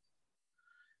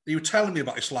 You were telling me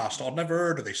about this last night. I've never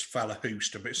heard of this fella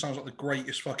Houston, but it sounds like the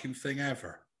greatest fucking thing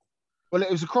ever. Well,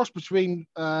 it was a cross between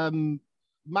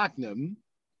Magnum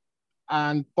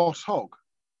and Boss Hogg.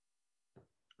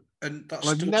 And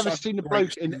I've never seen the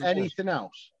bloke in anything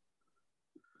else.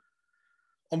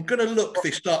 I'm going to look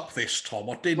this up this time.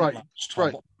 I didn't last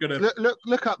time. Right.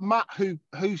 Look up Matt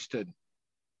Houston.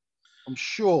 I'm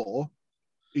sure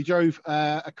he drove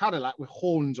a Cadillac with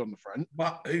horns on the front.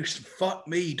 Matt Houston, fuck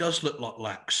me, he does look like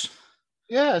Lex.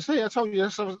 Yeah, see, I told you.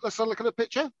 Let's have a look at the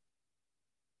picture.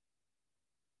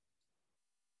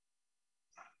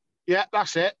 Yeah,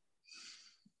 that's it.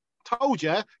 Told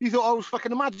you. You thought I was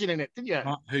fucking imagining it, didn't you?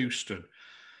 Matt Houston.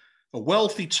 A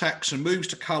wealthy Texan moves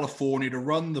to California to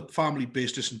run the family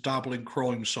business and dabble in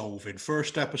crime solving.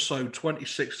 First episode,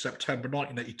 26th September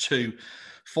 1982.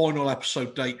 Final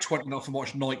episode date, 29th of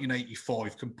March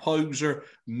 1985. Composer,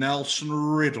 Nelson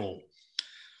Riddle.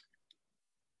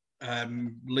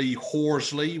 Lee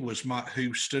Horsley was Matt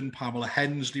Houston. Pamela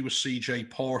Hensley was C.J.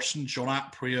 Parsons. John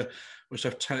Apria was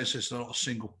their tennis. There's not a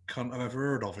single cunt I've ever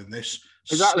heard of in this.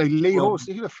 Exactly. Lee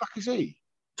Horsley. Who the fuck is he?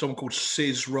 Someone called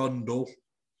Sis Rundle.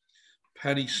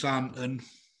 Penny Santon.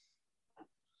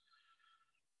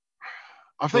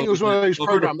 I think it was one of those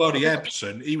programs. Buddy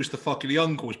Ebsen. He was the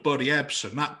uncle was Buddy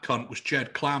Ebsen. That cunt was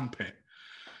Jed Clampett.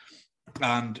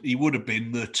 And he would have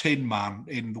been the Tin Man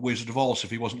in The Wizard of Oz if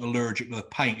he wasn't allergic to the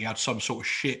paint. He had some sort of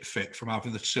shit fit from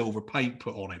having the silver paint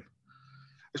put on him.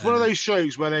 It's one of those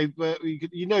shows where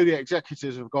the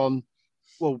executives have gone,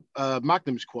 well,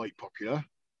 Magnum's quite popular.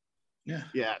 Yeah.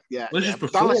 Yeah. This is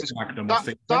before Magnum, I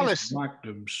think.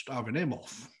 Magnum's having him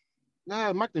off.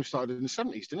 No, Magnum started in the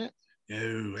 70s, didn't it?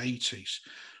 No, 80s.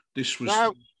 This was...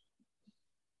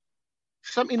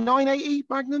 79, 80,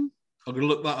 Magnum? I'm going to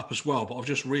look that up as well, but I've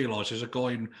just realised there's a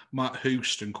guy in Matt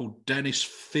Houston called Dennis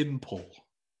Fimple.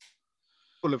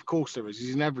 Well, of course there is.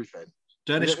 He's in everything.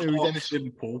 Dennis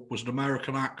Fimple was an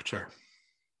American actor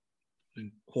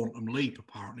in Quantum Leap,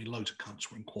 apparently. Loads of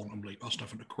cunts were in Quantum Leap. That's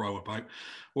nothing to crow about.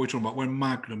 What are we talking about? When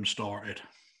Magnum started.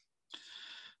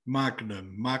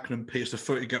 Magnum P. It's the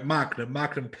 30. Get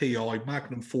Magnum PI,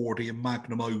 Magnum 40, and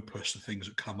Magnum Opus. The things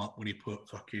that come up when you put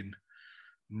fucking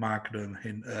Magnum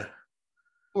into.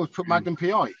 Well, put Magnum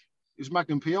PI. It was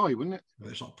Magnum PI, wouldn't it?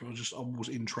 It's not. I was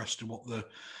interested in what the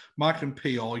Magnum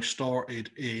PI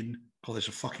started in. God, there's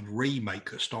a fucking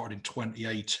remake that started in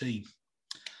 2018.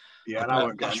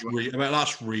 Yeah,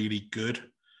 that's really good.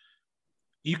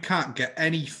 You can't get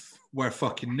anywhere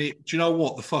fucking near. Do you know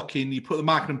what? You put the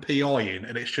Magnum PI in,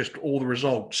 and it's just all the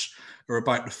results are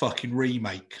about the fucking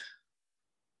remake.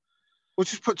 We'll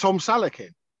just put Tom Selleck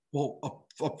in. Well,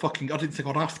 I didn't think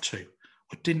I'd have to.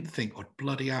 I didn't think I'd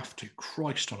bloody have to.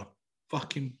 Christ on a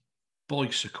fucking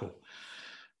bicycle.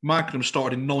 Magnum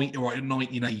started in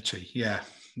 1980. Yeah.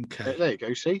 Okay. There you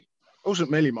go. See, I wasn't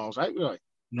a million miles out, was I?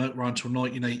 No, ran until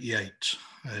 1988,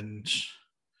 and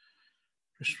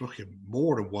there's fucking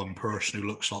more than one person who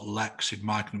looks like Lex in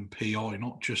Magnum PI,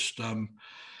 not just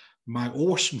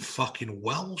Orson fucking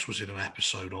Welles was in an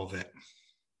episode of it.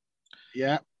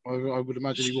 Yeah, I would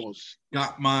imagine he was.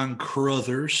 Gatman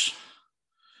Crothers.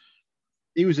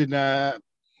 He was in.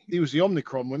 He was the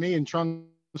Omnicron, wasn't he, in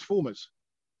Transformers?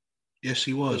 Yes,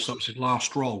 he was. That was his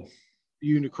last role.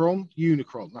 Unicron.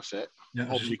 That's it. Yeah,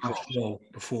 that was his last role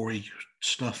before he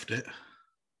stuffed it.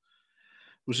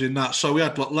 Was in that. So we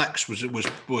had like Lex was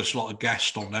like a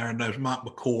guest on there, and there was Matt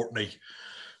McCourtney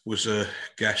was a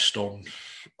guest on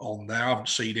there. I haven't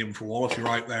seen him for a while. If you're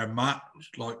out there, Matt,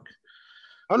 like.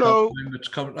 Hello.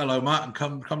 Hello, Matt, and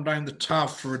come down the tab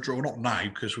for a draw. Not now,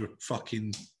 because we're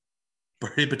fucking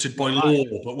prohibited by law,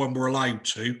 but when we're allowed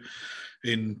to,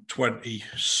 in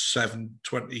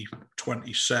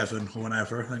 2027 or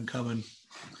whenever, then come and...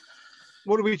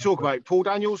 What do we talk about? Paul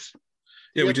Daniels?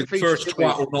 Yeah, we did the first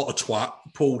twat or not a twat,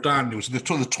 Paul Daniels. The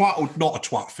twat or not a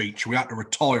twat feature, we had to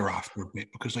retire after a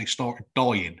bit because they started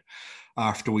dying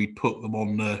after we put them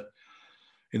on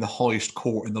in the highest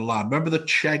court in the land. Remember the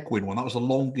Chegwin one? That was the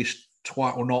longest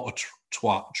twat or not a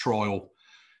twat trial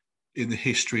in the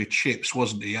history of Chips,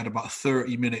 wasn't he? He had about a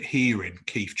 30-minute hearing,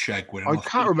 Keith Chegwin. I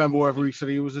can't remember whether he said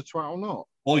he was a twat or not.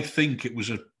 I think it was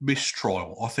a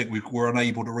mistrial. I think we were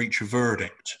unable to reach a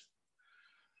verdict.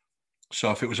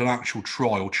 So if it was an actual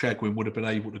trial, Chegwin would have been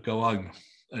able to go home,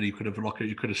 and he could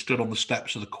have stood on the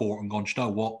steps of the court and gone, you know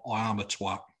what, I am a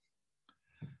twat.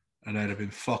 And there'd have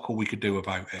been fuck all we could do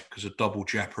about it because of double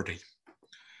jeopardy.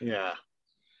 Yeah.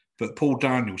 But Paul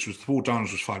Daniels was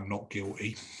found not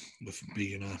guilty of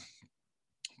being a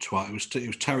twat. It was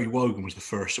Terry Wogan was the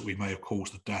first that we may have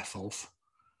caused the death of.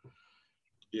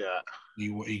 Yeah.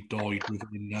 He died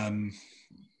within.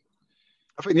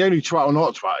 I think the only twat or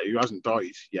not twat who hasn't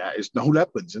died yet is Noel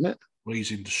Edmonds, isn't it? Well,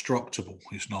 he's indestructible.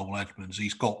 Is Noel Edmonds.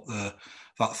 He's got that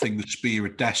thing, the Spear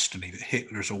of Destiny that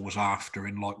Hitler's always after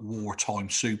in like wartime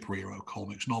superhero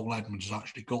comics. Noel Edmonds has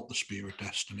actually got the Spear of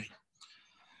Destiny.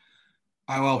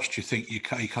 How else do you think he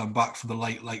come back from the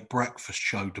late breakfast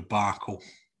show debacle?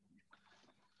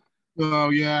 Oh,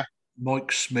 yeah.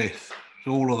 Mike Smith,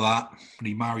 all of that. And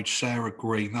he married Sarah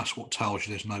Green. That's what tells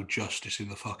you there's no justice in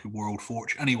the fucking world,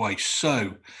 Fortune. Anyway,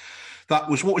 so what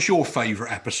was your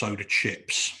favourite episode of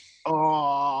Chips?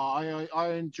 Oh,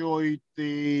 I enjoyed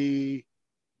the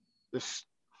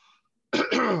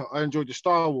I enjoyed the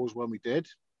Star Wars one we did,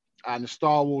 and the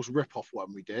Star Wars rip-off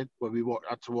one we did, where we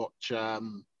had to watch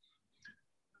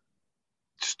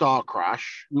Star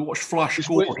Crash. We watched Flash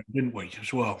Gordon, didn't we,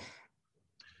 as well?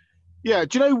 Yeah,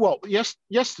 do you know what?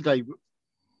 Yesterday,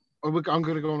 I'm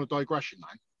going to go on a digression now.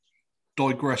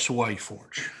 Digress away,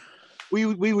 Forge.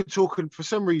 We were talking, for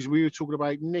some reason, we were talking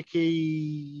about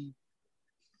Nicky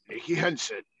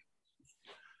Henson.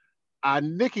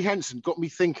 And Nicky Henson got me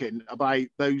thinking about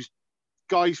those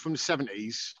guys from the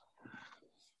 70s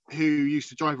who used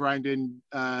to drive around in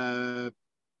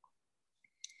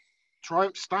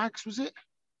Triumph Stags, was it?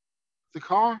 The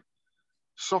car?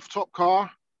 Soft top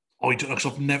car?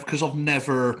 Because I've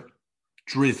never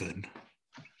driven.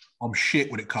 I'm shit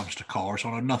when it comes to cars.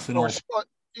 I know nothing of.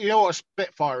 You know what a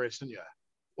Spitfire is, don't you?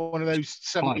 One of those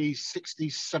 70s,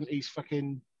 60s, 70s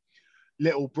fucking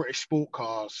little British sport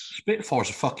cars. Spitfire's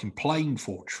a fucking plane,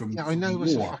 Forge, from Yeah, I know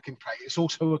it's a war. fucking plane. It's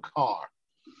also a car.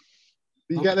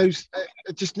 But you Okay. get those.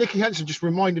 Just Nicky Henson just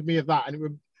reminded me of that,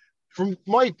 and from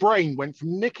my brain went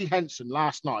from Nicky Henson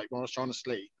last night when I was trying to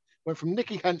sleep. Went from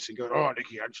Nicky Henson going, "Oh,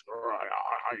 Nicky Henson, all right,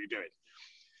 how you doing?"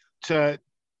 to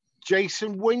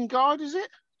Jason Wingard, is it?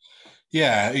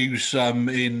 Yeah, he was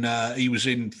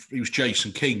he was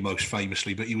Jason King most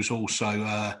famously, but he was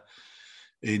also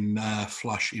in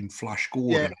Flash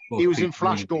Gordon. Yeah, he was in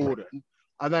Flash Gordon,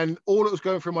 and then all that was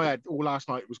going through my head all last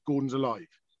night was Gordon's alive,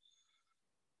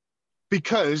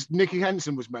 because Nicky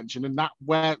Henson was mentioned, and that's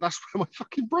where my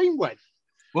fucking brain went.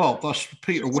 Well, that's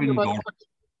Peter Wingard.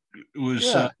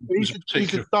 He's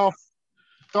a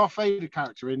Darth Vader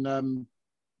character in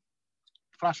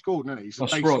Flash Gordon, isn't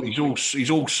he? That's right.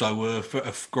 He's also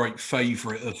a great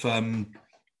favourite of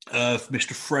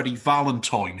Mr. Freddie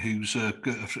Valentine, who's a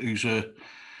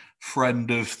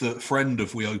friend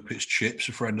of We Hope It's Chips,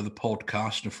 a friend of the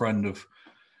podcast,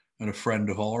 and a friend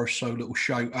of ours. So, a little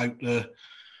shout out to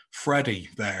Freddie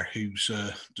there, who's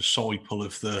a disciple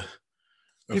of the.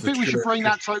 Do you think we should bring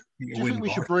that type? Do you think we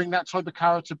should bring that type of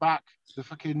character back? The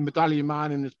fucking medallion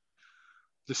man in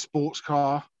the sports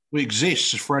car. It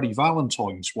exists as Freddie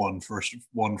Valentine's one for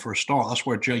a start. That's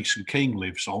where Jason King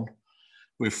lives on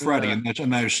with Freddie, yeah.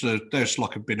 and there's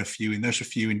like been a few in. There's a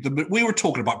few in. We were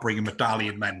talking about bringing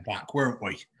medallion men back, weren't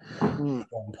we? At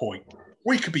one point,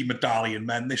 we could be medallion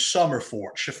men this summer,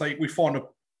 Fortch. If we find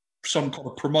some kind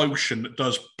of promotion that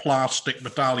does plastic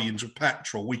medallions with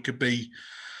petrol, we could be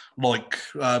like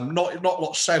not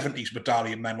like 70s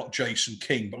medallion men like Jason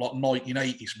King, but like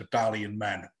 1980s medallion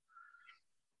men.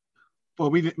 Well,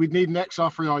 we'd need an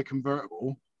XR3i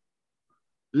convertible,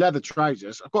 leather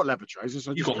trousers. I've got leather trousers.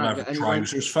 You've got leather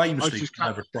trousers, famously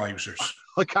leather trousers.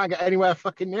 I can't get anywhere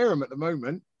fucking near them at the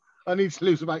moment. I need to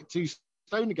lose about 2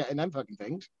 stone to get in them fucking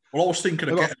things. Well, I was thinking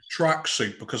of getting a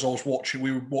tracksuit because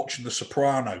we were watching The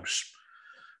Sopranos,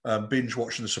 binge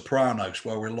watching The Sopranos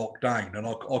while we're locked down, and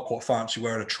I quite fancy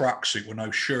wearing a tracksuit with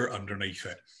no shirt underneath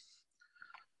it.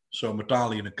 So a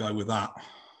medallion would go with that.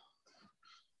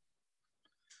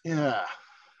 Yeah.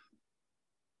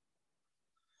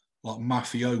 Like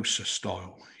mafiosa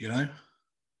style, you know?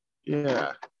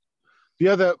 Yeah. The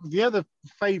other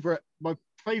my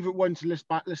favourite one to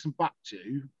listen back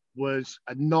to was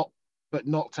not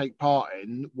take part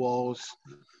in was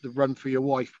the Run for Your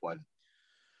Wife one.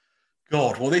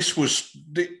 God, well, this was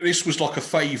like a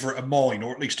favourite of mine,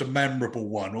 or at least a memorable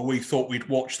one, where we thought we'd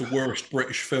watch the worst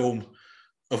British film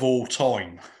of all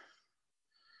time.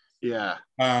 Yeah.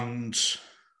 And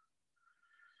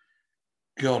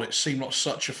God, it seemed like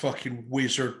such a fucking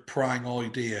wizard prang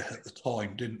idea at the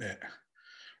time, didn't it?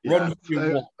 Yeah, Run for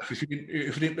Your Wife. If you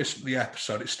didn't listen to the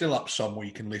episode, it's still up somewhere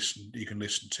you can listen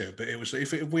to. But it was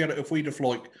if we'd have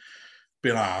like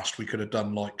been asked, we could have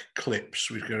done like clips.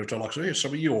 We could have done like, so here's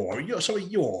some of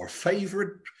your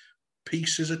favourite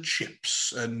pieces of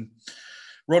chips, and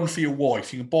Run for Your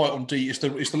Wife. You can buy it on D. It's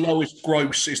the lowest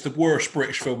gross. It's the worst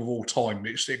British film of all time.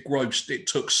 It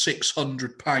took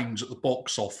 £600 at the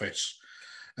box office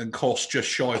and cost just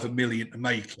shy of $1 million to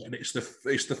make it. And it's the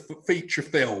feature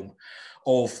film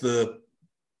of the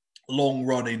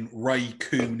long-running Ray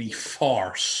Cooney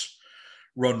farce,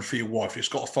 Run for Your Wife. It's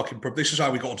got a fucking... This is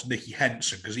how we got onto Nicky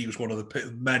Henson, because he was one of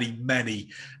the many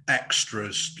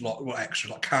extras,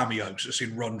 like cameos that's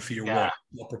in Run for Your Wife.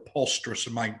 A preposterous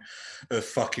amount of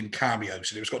fucking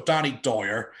cameos. And it was got Danny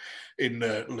Dyer in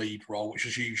the lead role, which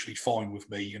is usually fine with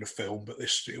me in a film, but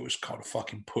it was kind of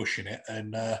fucking pushing it.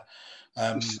 And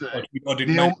I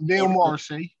didn't Neil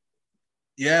Morrissey.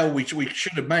 Yeah, we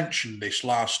should have mentioned this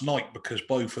last night because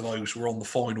both of those were on the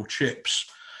final chips.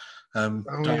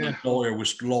 Danny Dyer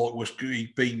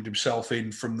he beamed himself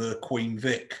in from the Queen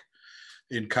Vic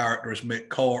in character as Mick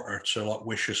Carter to like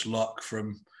wish us luck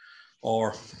for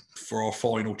our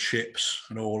final chips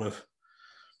and all of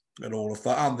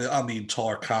that, and the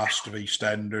entire cast of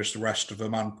EastEnders, the rest of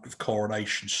them, and of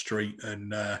Coronation Street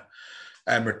and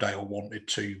Emmerdale wanted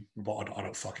to, but I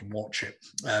don't fucking watch it.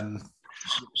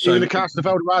 So even the cast of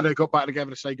Eldorado got back together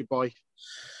to say goodbye.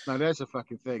 Now there's a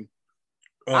fucking thing.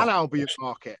 And Albion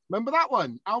Market. Remember that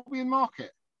one? Albion Market.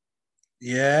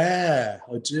 Yeah,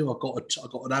 I do. I got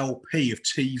an LP of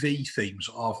TV themes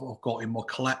I've got in my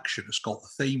collection. It's got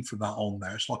the theme from that on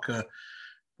there. It's like a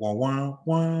wah wah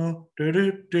wah do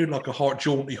do do, like a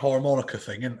jaunty harmonica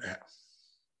thing, isn't it?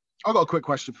 I got a quick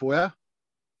question for you.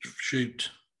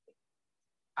 Shoot.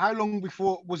 How long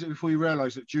before you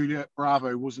realised that Juliet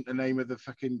Bravo wasn't the name of the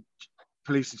fucking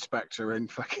police inspector in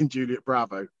fucking Juliet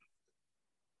Bravo?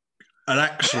 An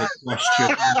excellent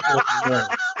question.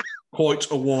 Quite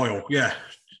a while, yeah.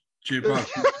 She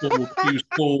was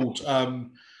called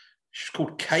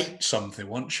Kate something,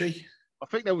 wasn't she? I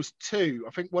think there was two.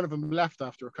 I think one of them left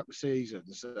after a couple of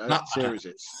seasons. That series,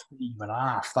 it's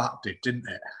 3.5. That didn't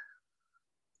it?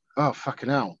 Oh, fucking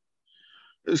hell.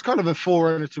 It was kind of a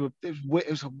forerunner to it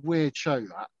was a weird show,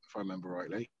 that, if I remember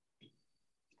rightly.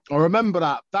 I remember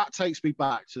that. That takes me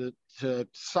back to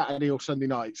Saturday or Sunday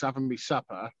nights having me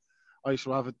supper. I used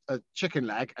to have a chicken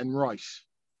leg and rice.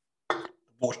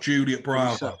 Watch Juliet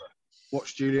Bravo.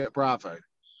 Watch Juliet Bravo.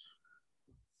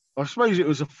 I suppose it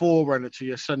was a forerunner to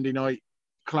your Sunday night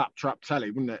claptrap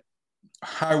telly, wouldn't it?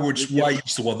 Howard's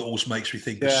Way's the one that always makes me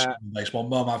think of Sundays. My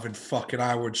mum having fucking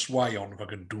Howard's Way on.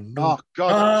 Fucking oh God,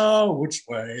 Howard's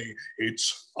Way.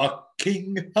 It's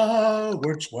fucking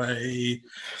Howard's Way.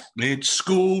 It's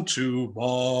school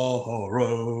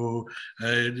tomorrow.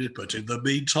 But in the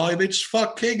meantime, it's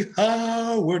fucking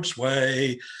Howard's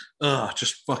Way.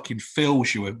 Just fucking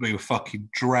fills you with fucking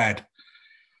dread.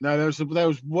 No, there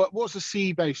was what's the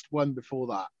sea-based one before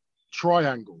that?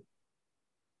 Triangle. Do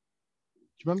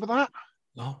you remember that?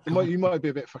 Oh, you might be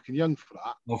a bit fucking young for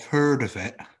that. I've heard of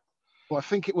it. But I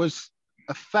think it was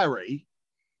a ferry.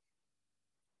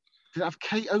 Did it have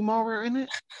Kate O'Mara in it?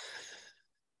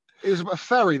 It was a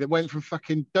ferry that went from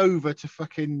fucking Dover to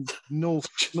fucking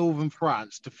northern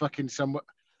France to fucking somewhere.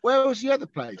 Where was the other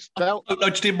place?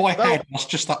 Just in my head, that's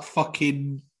just that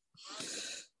fucking.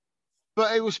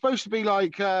 But it was supposed to be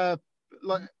like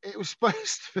it was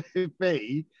supposed to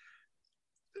be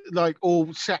like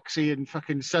all sexy and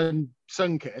fucking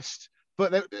sun-kissed,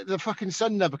 but the fucking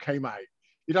sun never came out.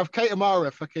 You'd have Kate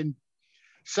O'Mara fucking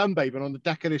sunbathing on the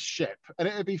deck of this ship, and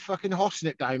it'd be fucking hossing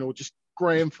it down or just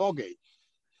grey and foggy.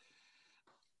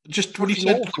 Just when you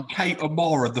said Kate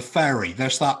O'Mara, the ferry,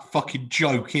 there's that fucking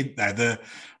joke in there, the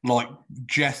like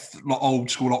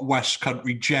old school, like West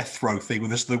Country Jethro thing, where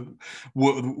there's the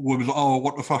woman's like, oh,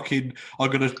 what the fucking, I'm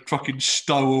gonna fucking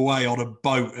stow away on a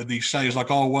boat, and he says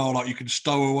like, oh well, like you can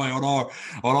stow away on our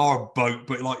boat,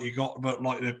 but like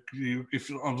if as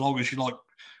long as you like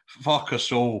fuck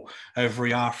us all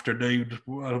every afternoon,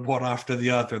 one after the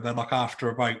other. Then, like after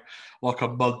about like a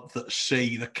month at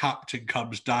sea, the captain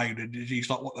comes down and he's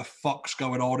like, "What the fuck's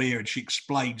going on here?" And she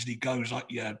explains, and he goes like,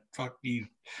 "Yeah, fuck you,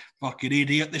 fucking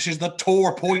idiot! This is the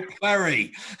Tor Point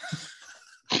ferry."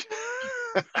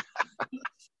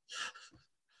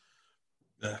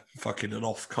 Fucking an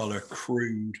off-color,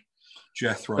 crude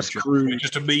Jethro. Crude.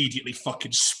 Just immediately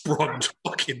fucking sprung to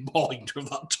fucking mind with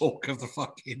that talk of the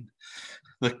fucking.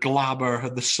 The glamour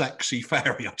and the sexy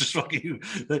ferry. I just fucking.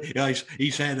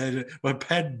 He said when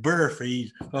Penn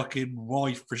Murphy's fucking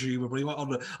wife presumably went on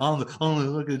the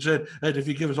and said, and if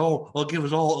you give us all, I'll give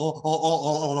us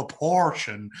all a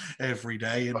portion every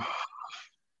day. And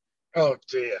oh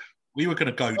dear. We were going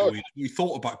to go to we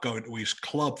thought about going to his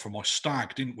club for my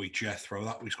stag, didn't we, Jethro?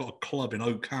 That he's got a club in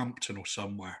Oakhampton or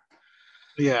somewhere.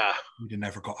 Yeah. We'd have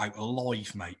never got out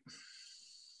alive, mate.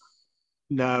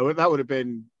 No, that would have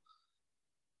been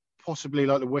possibly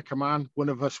like the Wicker Man. One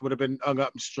of us would have been hung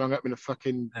up and strung up in a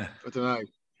fucking, I don't know.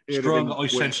 Strung, I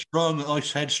said strung, I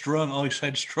said strung, I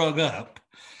said strung up.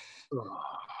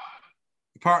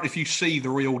 Apparently, if you see the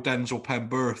real Denzel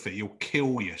Pemberthy, he'll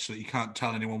kill you so that you can't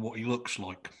tell anyone what he looks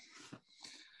like.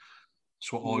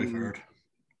 That's what I've heard.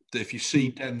 That if you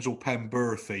see Denzel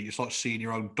Pemberthy, it's like seeing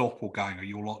your own doppelganger.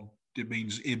 It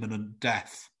means imminent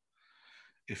death.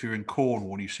 If you're in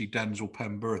Cornwall and you see Denzel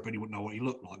Pemberthy, but you wouldn't know what he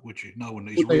looked like, would you? No one.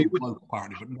 He's a real bloke,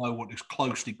 apparently, but no one is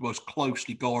most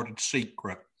closely guarded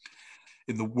secret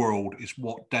in the world is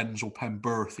what Denzel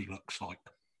Pemberthy looks like.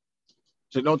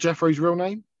 Is it not Jeffrey's real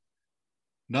name?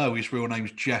 No, his real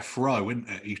name's Jethro, isn't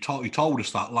it? He told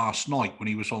us that last night when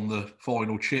he was on the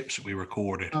final chips that we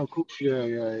recorded. Oh, cool.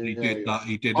 Yeah. He did that.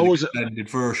 He did an extended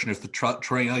version of the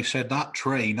train. I said that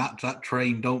train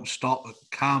don't stop at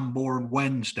Camborne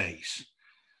Wednesdays.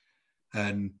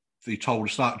 And he told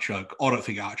us that joke. I don't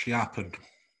think it actually happened.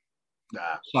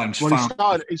 Nah. Sounds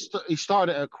he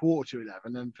started at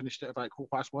 11:15 and finished at about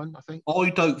 1:15, I think. I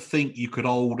don't think you could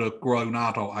hold a grown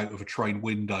adult out of a train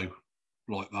window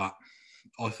like that.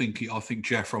 I think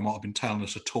Jeffro might have been telling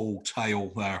us a tall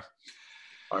tale there.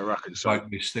 I reckon so.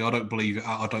 About this thing. I don't believe it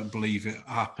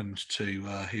happened to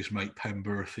his mate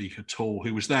Pemberthy at all.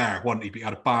 He was there, wasn't he? But he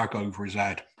had a bag over his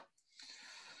head.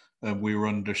 And we were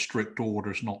under strict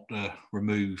orders not to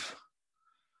remove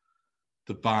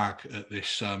the bag at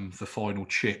this the final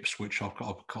chips, which I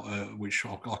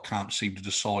can't seem to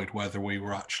decide whether we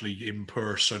were actually in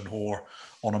person or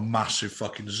on a massive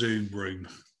fucking Zoom room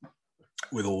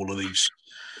with all of these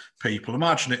people.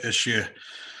 Imagine it as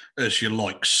as you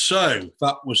like. So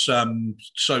that was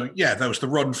there was the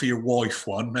run for your wife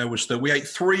one. There was we ate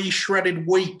 3 shredded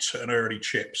wheat and early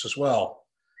chips as well.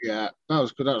 Yeah, that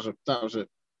was good. That was a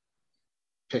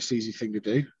piss easy thing to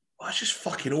do. Well, it's just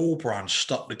fucking all brands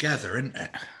stuck together, isn't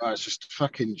it? It's just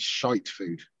fucking shite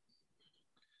food.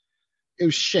 It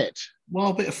was shit.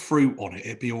 Well, a bit of fruit on it,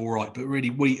 it'd be all right. But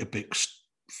really, Weetabix,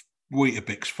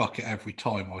 fuck it every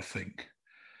time, I think.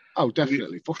 Oh,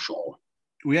 definitely, for sure.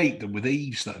 We ate them with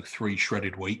ease, though, 3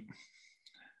 shredded wheat.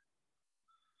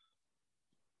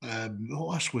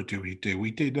 What else do?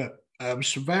 We did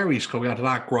some various. We had an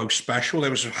aggro special.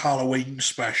 There was a Halloween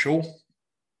special.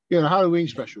 Yeah, the Halloween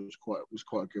special was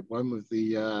quite a good one with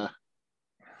the.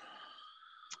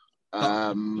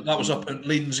 That was up at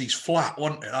Lindsay's flat,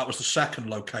 wasn't it? That was the second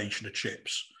location of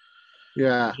chips.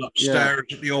 Yeah, upstairs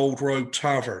at the Old Road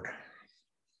Tavern.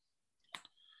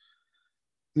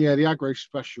 Yeah, the aggro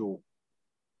special.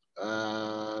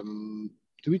 Do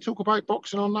we talk about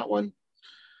boxing on that one?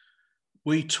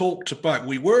 We talked about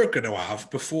we were going to have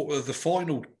before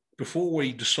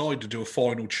we decided to do a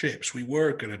final chips. We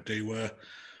were going to do a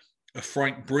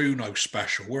Frank Bruno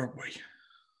special, weren't we?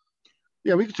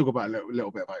 Yeah, we could talk about a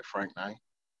little bit about Frank now.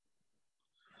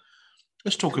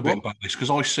 Let's talk a bit about this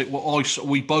because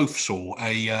we both saw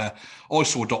I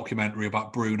saw a documentary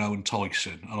about Bruno and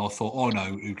Tyson, and I thought I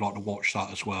know who'd like to watch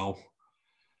that as well,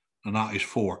 and that is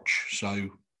Fortch. So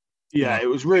yeah, it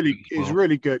was really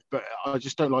good, but I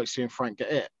just don't like seeing Frank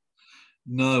get hit.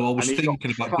 No, I was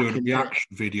thinking about doing a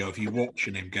reaction video of you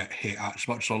watching him get hit. As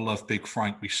much as I love Big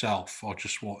Frank myself, I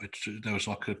just wanted to. There was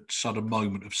like a sudden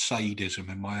moment of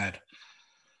sadism in my head.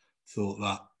 Thought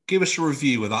that. Give us a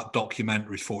review of that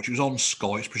documentary, Fortch. It was on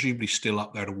Sky. It's presumably still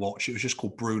up there to watch. It was just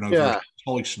called Bruno versus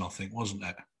Tyson, I think, wasn't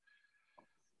it?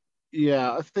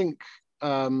 Yeah, I think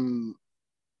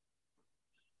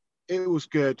it was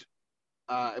good.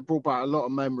 It brought back a lot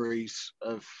of memories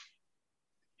of,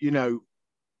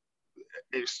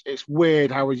 it's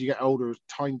weird how as you get older,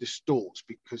 time distorts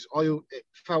because it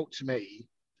felt to me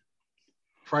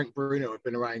Frank Bruno had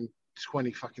been around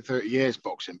 30 years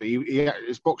boxing, but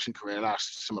his boxing career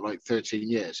lasted something like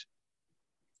 13 years.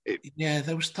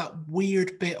 There was that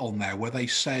weird bit on there where they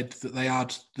said that they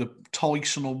had the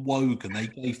Tyson on Wogan. They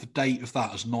gave the date of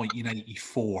that as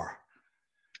 1984.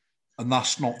 And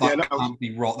can't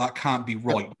be right. That can't be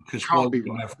right because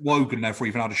Wogan never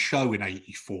even had a show in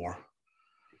 84.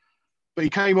 But he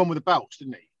came on with the belts,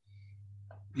 didn't he?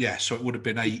 Yeah, so it would have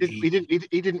been 80.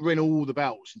 He didn't win all the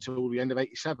belts until the end of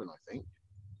 87, I think.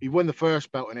 He won the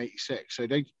first belt in 86, so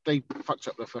they fucked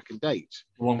up their fucking dates.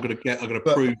 Well, I'm gonna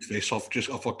prove this.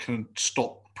 If I can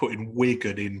stop putting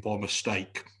Wigan in by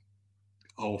mistake,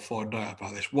 I'll find out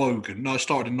about this. Wogan. No, it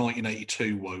started in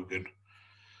 1982, Wogan.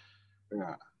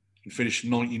 Yeah. And finished in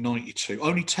 1992.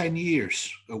 Only 10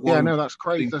 years. Yeah, no, that's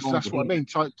crazy. That's what I mean.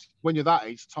 When you're that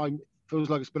age, time feels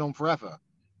like it's been on forever.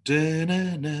 My dad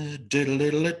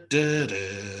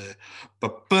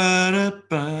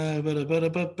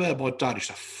used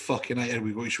to fucking hate it.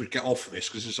 We should get off of this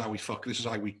because this is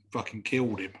how we fucking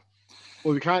killed him.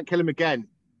 Well, we can't kill him again.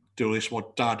 Do this, my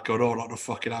dad got on like the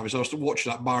fucking average. I was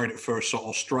watching that Married at First Sight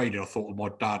Australia. I thought of my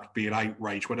dad being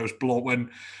outraged when there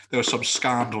was some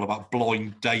scandal about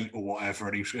blind date or whatever,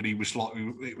 and he was like,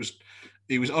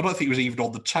 He was. I don't think he was even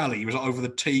on the telly. He was over the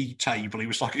tea table. He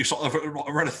was like,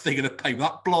 I read a thing in the paper.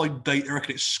 That blind date, I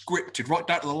reckon it's scripted right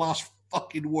down to the last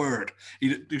fucking word.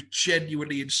 He was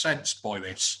genuinely incensed by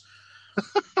this.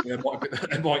 There might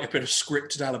have been a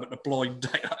scripted element of blind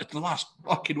date. The last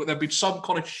fucking, there'd been some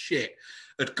kind of shit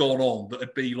had gone on that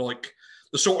would be like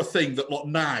the sort of thing that like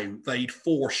now they'd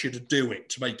force you to do it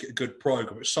to make it a good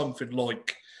program. It's something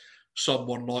like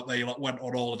someone like they like went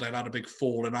on holiday and had a big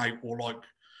falling out, or like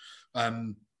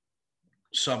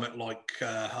something like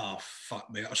fuck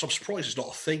me. I'm surprised it's not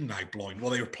a thing now, blind.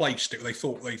 Well, they replaced it. They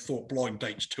thought blind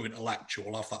date's too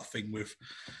intellectual. I'll have that thing with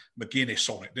McGuinness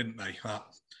on it, didn't they?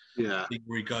 Yeah.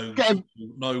 Where he goes,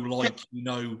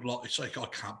 it's like I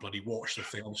can't bloody watch the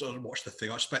thing. I watch the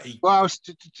thing. I expect he. Well,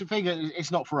 to think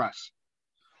it's not for us.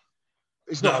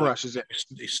 It's not for us, is it?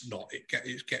 It's not.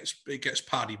 It gets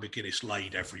Paddy McGuinness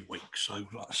laid every week, so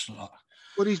that's not.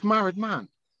 Well, he's married man.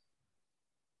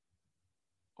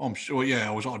 I'm sure. Yeah,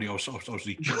 I was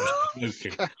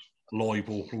joking.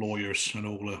 Libel lawyers and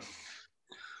all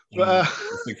the.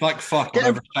 Thank fuck I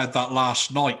never said that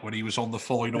last night when he was on the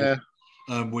final. Yeah.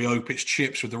 We hope it's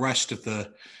chips with the rest of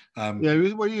the.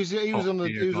 He was on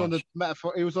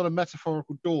a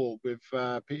metaphorical door with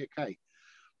Peter Kay.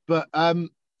 But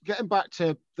getting back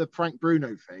to the Frank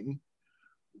Bruno thing,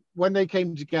 when they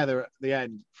came together at the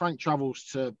end, Frank travels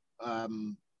to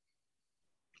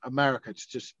America to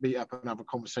just meet up and have a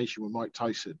conversation with Mike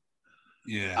Tyson.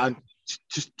 Yeah. And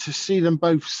just to see them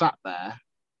both sat there,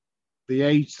 the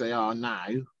age they are now,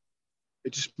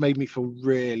 it just made me feel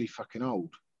really fucking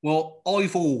old. Well,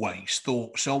 I've always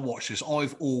thought, so I'll watch this,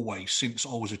 I've always, since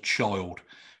I was a child,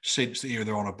 since the era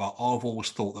they're on about, I've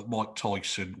always thought that Mike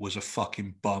Tyson was a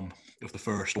fucking bum of the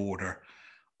First Order.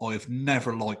 I've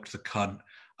never liked the cunt,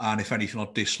 and if anything, I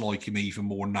dislike him even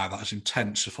more now. That has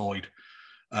intensified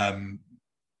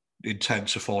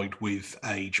with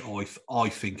age. I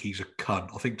think he's a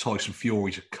cunt. I think Tyson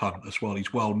Fury's a cunt as well.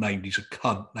 He's well named. He's a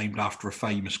cunt named after a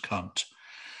famous cunt,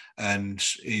 and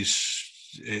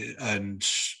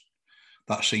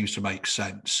that seems to make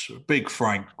sense. Big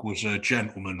Frank was a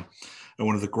gentleman and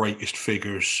one of the greatest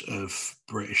figures of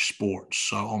British sports.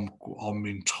 So I'm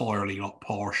entirely not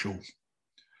partial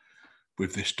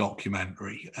with this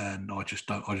documentary, and I just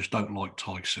don't like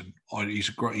Tyson. He's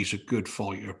a good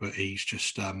fighter, but he's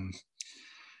just I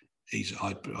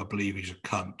believe he's a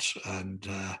cunt. And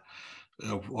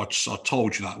I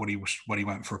told you that when he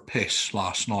went for a piss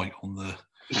last night on the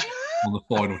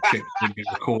final chip didn't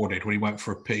get recorded, when he went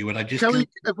for a pee, when I just go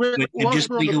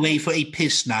away for a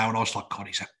piss now, and I was like, God,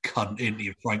 he's a cunt, isn't he?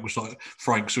 And Frank was like,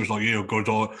 yeah, God,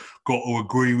 I got to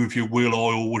agree with you, Will.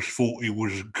 I always thought he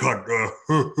was a cunt.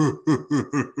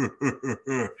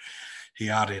 He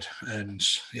added, and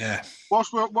yeah.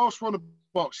 Whilst we're on a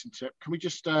boxing tip, can we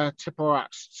just tip our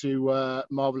hats to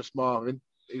Marvelous Marvin,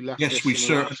 who left? Yes, we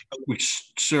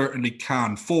certainly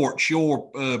can. Fortch, you're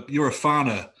a fan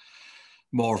of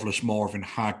Marvelous Marvin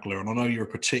Hagler, and I know you're a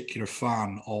particular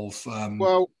fan of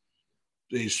one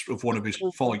of his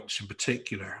fights in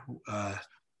particular.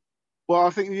 Well, I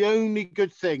think the only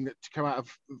good thing that to come out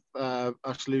of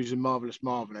us losing Marvelous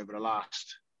Marvin over the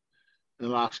last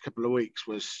couple of weeks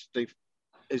was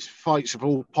his fights have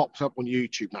all popped up on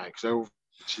YouTube now because they're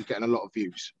actually getting a lot of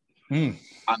views. And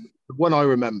the one I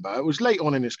remember, it was late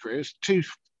on in his career, it was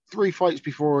 2-3 fights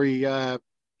before he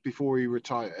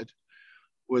retired.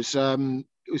 It was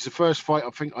the first fight I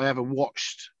think I ever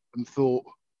watched and thought,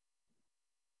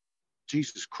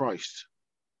 Jesus Christ,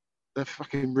 they're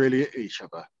fucking really at each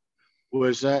other.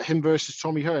 Was him versus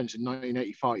Tommy Hearns in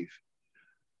 1985.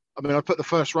 I mean, I put the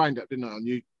first round up, didn't I, on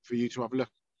you for you to have a look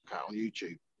at on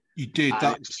YouTube. You did.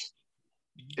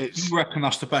 You reckon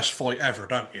that's the best fight ever,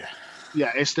 don't you?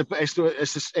 Yeah, it's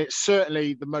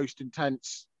certainly the most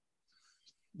intense,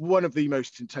 one of the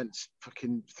most intense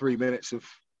fucking 3 minutes of.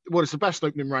 Well, it's the best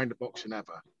opening round of boxing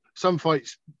ever. Some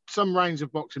rounds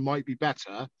of boxing might be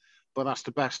better, but that's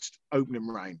the best opening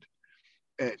round.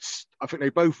 I think they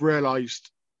both realised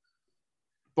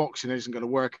boxing isn't going to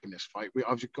work in this fight.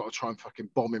 I've just got to try and fucking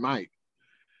bomb him out.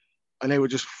 And they were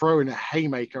just throwing a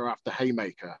haymaker after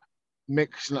haymaker,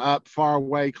 mixing it up, far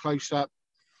away, close up.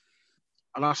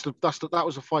 And that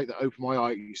was a fight that opened my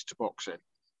eyes to boxing.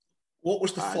 What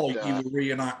was the fight you were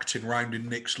reenacting round in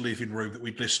Nick's living room that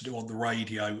we'd listened to on the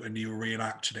radio, and you were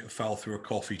reenacting it and fell through a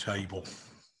coffee table?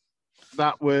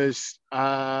 That was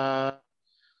fucking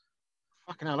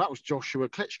hell. That was Joshua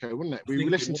Klitschko, wasn't it? We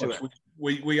listened to it.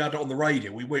 We had it on the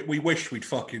radio. We wished we'd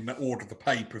fucking ordered the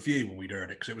pay-per-view when we'd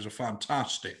heard it because it was a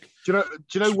fantastic. Do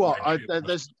you know what?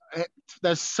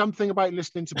 There's something about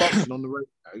listening to boxing on the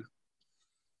radio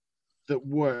that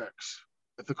works.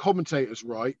 If the commentator's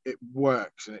right, it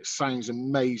works and it sounds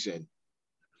amazing.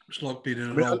 It's like being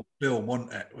in an old film,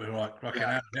 wasn't it? We're like,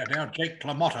 now Jake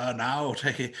LaMotta now,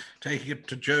 take it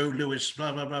to Joe Lewis,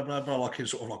 blah, blah, blah, blah, blah. Like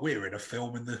it's sort of like we're in a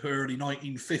film in the early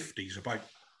 1950s about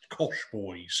Kosh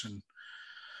boys. And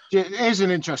it is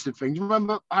an interesting thing. Do you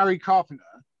remember Harry Carpenter?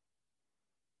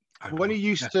 When he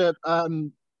used to,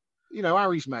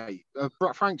 Harry's mate,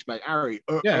 Frank's mate, Harry.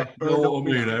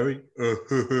 Harry.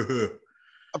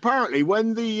 Apparently,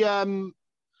 when he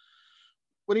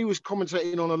was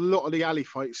commentating on a lot of the Ali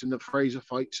fights and the Fraser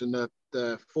fights and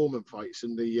the Foreman fights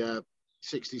in the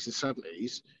 60s and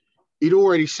 70s, he'd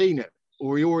already seen it,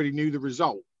 or he already knew the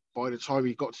result by the time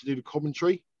he got to do the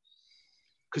commentary.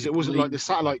 Because it wasn't like the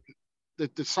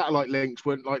satellite links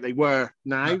weren't like they were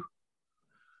now. Yeah.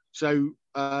 So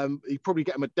he'd probably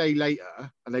get him a day later,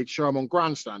 and they'd show him on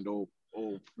Grandstand or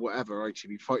whatever.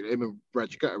 Actually, fight him and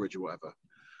Reg Gutteridge or whatever.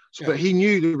 So, yeah. But he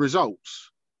knew the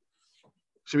results.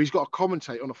 So he's got to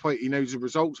commentate on a fight he knows the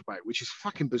results about, which is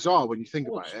fucking bizarre when you think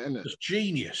about it, isn't it? It's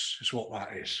genius, is what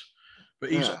that is.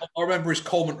 But I remember his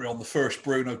commentary on the first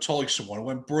Bruno Tyson one.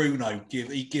 When Bruno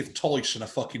gave Tyson a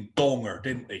fucking donger,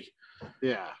 didn't he?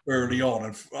 Yeah. Early on,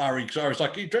 and Harry was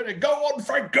like, "Go on,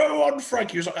 Frank, go on,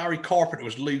 Frank." He was like, Harry Carpenter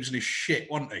was losing his shit,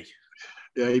 wasn't he?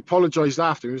 Yeah, he apologised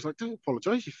after. He was like, "Don't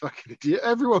apologise, you fucking idiot."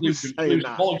 Everyone was saying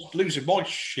that. Losing my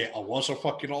shit. I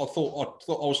thought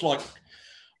I was like,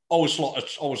 I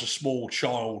was a small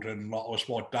child, and like,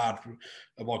 my dad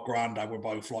and my granddad were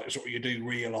both like, sort of, you do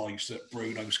realise that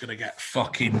Bruno's going to get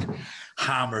fucking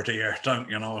hammered here, don't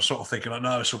you? And I was sort of thinking, I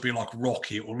know this will be like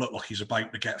Rocky. It will look like he's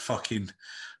about to get fucking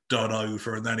done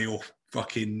over, and then he'll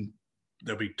fucking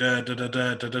there'll be da da da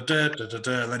da da da da da da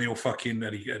da, and then he'll fucking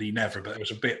and he never. But there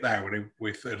was a bit there when he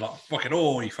with like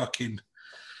fucking he fucking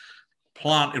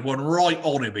planted one right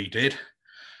on him. He did.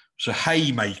 It's a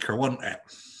haymaker, wasn't it?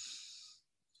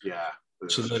 Yeah.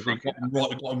 So they got him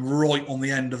right on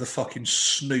the end of the fucking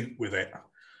snoot with it,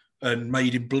 and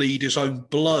made him bleed his own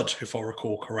blood, if I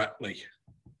recall correctly.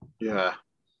 Yeah.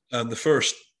 And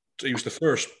he was the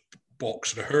first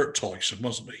boxer to hurt Tyson,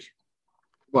 wasn't he?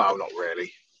 Well, not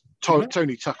really.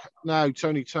 Tony Tucker. No,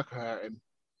 Tony Tucker hurt him.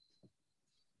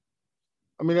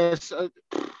 I mean, I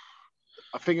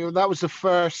think that was the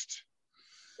first.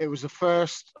 It was the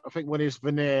first. I think when his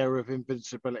veneer of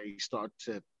invincibility started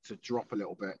to drop a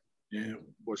little bit. Yeah,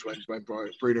 was when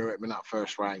Bruno hit him in that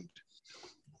first round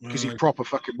because he proper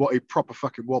fucking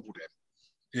wobbled him.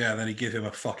 Yeah, then he gave him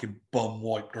a fucking bum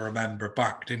wipe to remember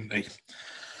back, didn't he?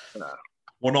 Yeah.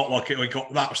 Well, not like it. We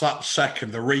got that was that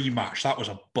second, the rematch. That was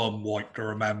a bum wipe to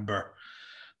remember.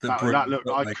 That looked.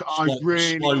 I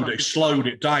really slowed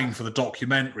it down for the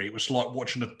documentary. It was like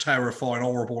watching a terrifying,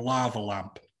 horrible lava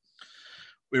lamp.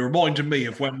 It reminded me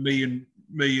of when me and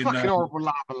fucking horrible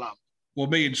lava lamp. Well,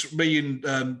 me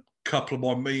and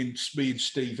couple of me and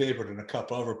Steve Ibbard and a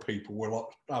couple other people were like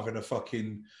having a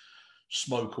fucking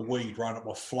smoke of weed round at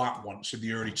my flat once in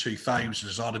the early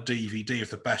 2000s. I had a DVD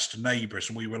of The Best of Neighbours,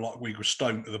 and we were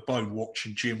stoned to the bone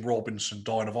watching Jim Robinson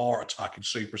dying of a heart attack in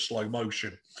super slow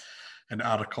motion, and it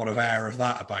had a kind of air of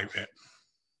that about it.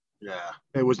 Yeah,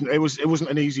 it wasn't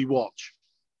an easy watch.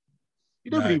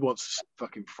 Nobody wants to see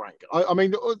fucking Frank. I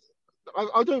mean,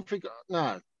 I don't think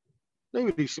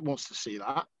nobody wants to see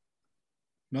that.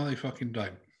 No, they fucking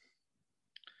don't.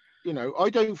 You know, I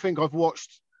don't think I've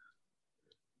watched.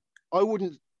 I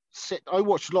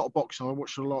watched a lot of boxing. I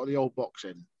watched a lot of the old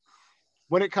boxing.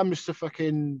 When it comes to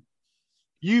fucking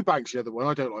Eubanks, the other one,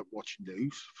 I don't like watching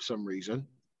news for some reason.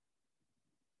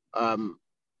 But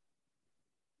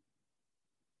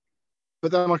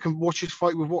then I can watch his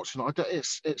fight with Watson.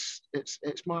 It's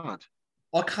mad.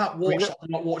 I can't watch that. I'm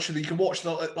not watching. You can watch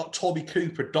like Tommy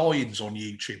Cooper dyings on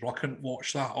YouTube. I couldn't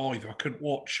watch that either. I couldn't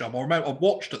watch. I remember I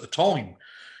watched at the time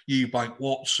Eubank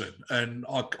Watson, and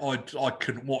I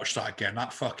couldn't watch that again.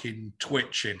 That fucking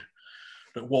twitching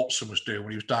that Watson was doing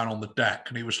when he was down on the deck,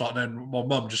 and he was like, then my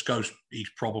mum just goes,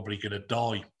 "He's probably going to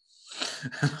die."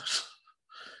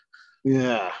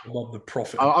 Yeah, Love the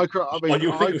prophet. I mean,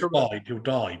 you'll think he'll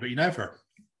die, but he never.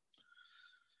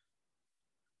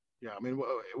 Yeah, I mean,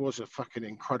 it was a fucking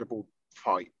incredible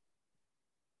fight.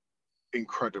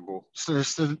 Incredible. So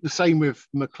it's the same with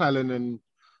McClellan and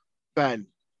Ben.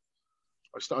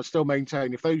 I still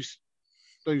maintain if those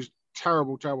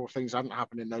terrible things hadn't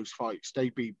happened in those fights,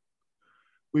 we'd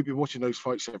be watching those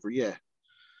fights every year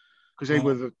because they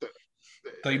were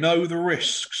they know the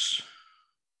risks.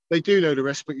 They do know the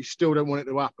risks, but you still don't want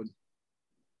it to happen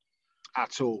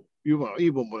at all. You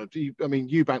wouldn't want to. I mean,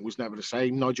 Eubank was never the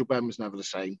same. Nigel Benn was never the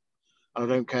same. And I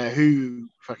don't care who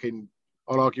fucking.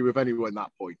 I'll argue with anyone at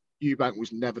that point. Eubank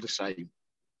was never the same.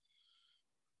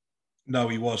 No,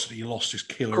 he wasn't. He lost his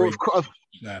killer. Of course,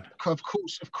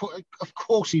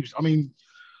 he was. I mean,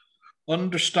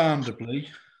 understandably,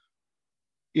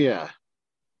 yeah.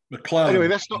 McClellan anyway,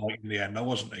 that's not right in the end, though,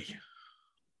 wasn't he?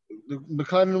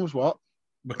 McClellan was what?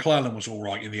 McClellan was all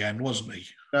right in the end, wasn't he?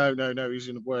 No. He's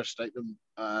in a worse state than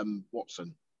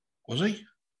Watson. Was he?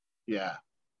 Yeah.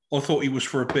 I thought he was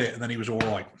for a bit, and then he was all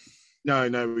right. No,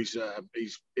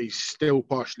 he's still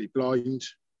partially blind.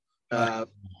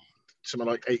 Something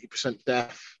like 80%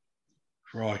 deaf.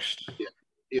 Christ.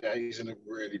 Yeah, he's in a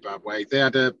really bad way. They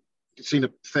had seen a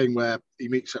thing where he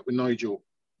meets up with Nigel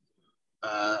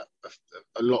a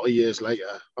lot of years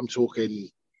later. I'm talking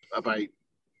about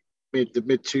the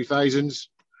mid 2000s.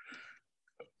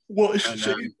 What is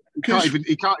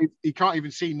he can't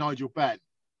even see Nigel Benn,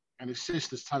 and his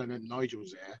sister's telling him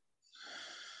Nigel's there.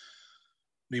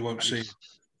 He won't see.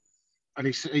 And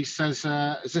he says,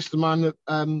 "Is this the man that?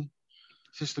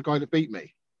 Is this the guy that beat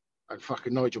me?" And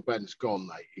fucking Nigel Benn's gone,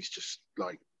 mate. He's just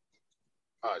like,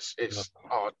 it's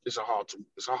hard. It's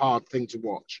a hard thing to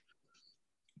watch.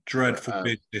 Dreadful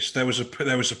business. There was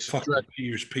a fucking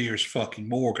Piers fucking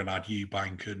Morgan had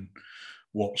Eubank and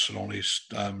Watson on his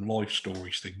life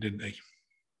stories thing, didn't he?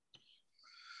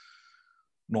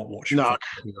 Not watching. No,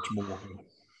 Morgan.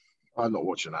 I'm not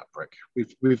watching that prick.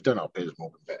 We've done our Piers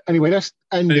Morgan bit. Anyway, let's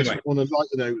end this on a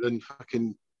lighter note than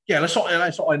fucking. Yeah, let's not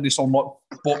end this on like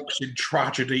boxing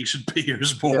tragedies and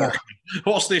Piers Morgan. Yeah.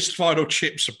 What's this final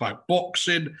chips about?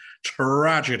 Boxing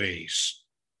tragedies.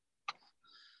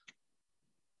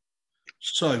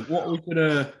 So, what are we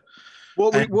gonna?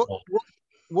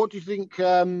 What do you think?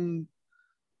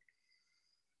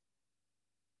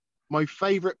 My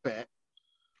favourite bit,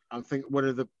 I think one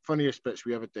of the funniest bits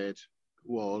we ever did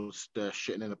was the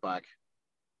shitting in a bag.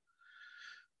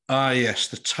 Ah, yes,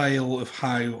 the tale of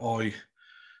how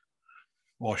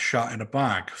I shot in a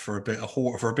bag for a bit of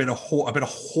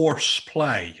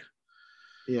horseplay.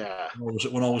 Yeah.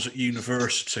 When I was at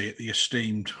university at the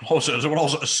esteemed, when I was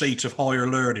at a seat of higher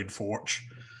learning, Fortch.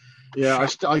 Yeah,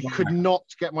 I could not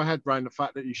get my head around the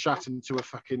fact that you shot into a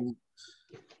fucking.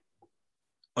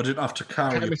 I didn't have to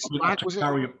carry. It was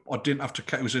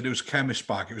a chemist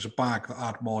bag. It was a bag that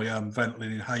had my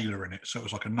Ventolin inhaler in it, so it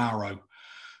was like a narrow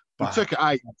bag. You took it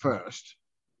out first.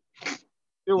 You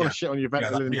don't want to shit on your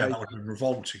Ventolin. That would have been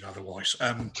revolting otherwise.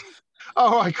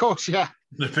 Oh, of course, yeah.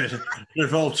 A bit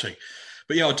revolting.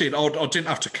 But yeah, I did. I didn't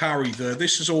have to carry the.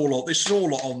 These are all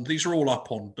up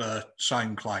on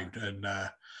SoundCloud and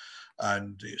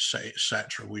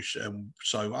etc. We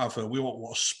won't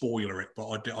want to spoiler it, but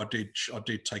I did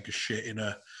take a shit in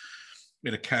a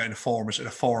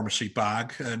pharmacy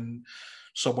bag, and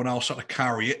someone else had to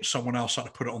carry it. Someone else had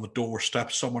to put it on the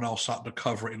doorstep. Someone else had to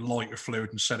cover it in lighter fluid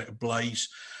and set it ablaze,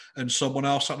 and someone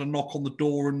else had to knock on the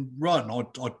door and run.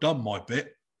 I'd done my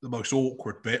bit, the most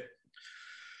awkward bit.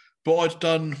 But I'd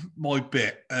done my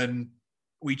bit, and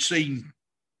we'd seen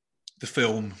the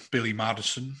film Billy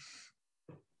Madison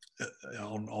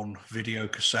on video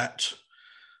cassette,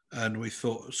 and we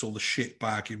saw the shit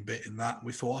bagging bit in that.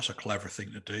 We thought that's a clever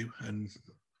thing to do, and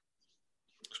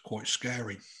it's quite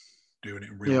scary doing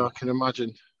it in real life. I can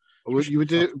imagine. Would you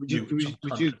do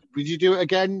it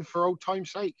again for old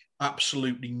time's sake?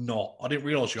 Absolutely not. I didn't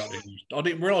realise you were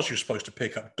supposed to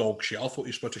pick up dog shit. I thought you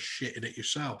were supposed to shit in it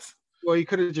yourself. Well, you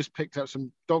could have just picked up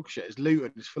some dog shit. It's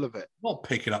Luton. It's full of it. I'm not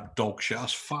picking up dog shit.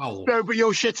 That's foul. No, but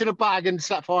you'll shit in a bag and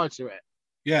set fire to it.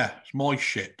 Yeah, it's my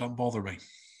shit. Don't bother me.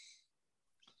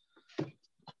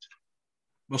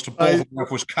 Must have bothered me if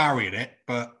I was carrying it,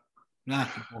 but nah, it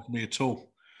didn't bother me at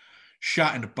all.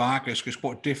 Shat in the bag, it's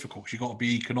quite difficult. You've got to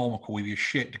be economical with your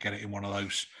shit to get it in one of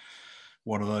those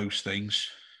things.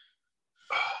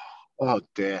 Oh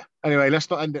dear. Anyway,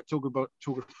 let's not end up talking about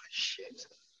shit.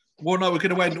 Well, no, we're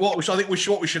going to end. What we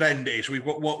should end is we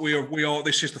are.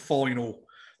 This is the final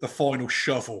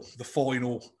shovel, the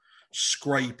final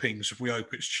scrapings of We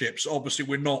Hope It's Chips. Obviously,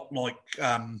 we're not like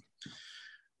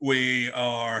we're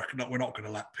not going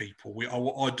to let people. I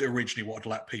originally wanted to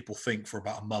let people think for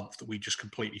about a month that we just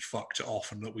completely fucked it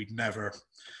off and that we'd never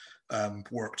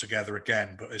work together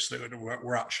again. But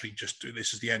we're actually just.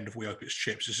 This is the end of We Hope It's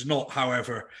Chips. This is not,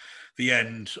 however, the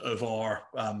end of our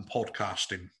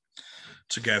podcasting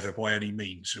together by any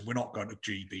means. We're not going to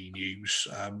GB News.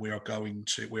 We're going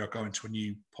to a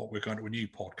new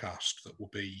podcast that will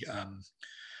be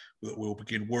that we'll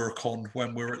begin work on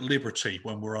when we're at liberty,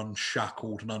 when we're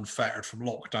unshackled and unfettered from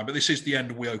lockdown. But this is the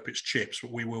end of We Hope It's Chips,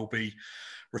 but we will be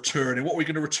returning. What are we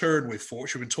going to return with,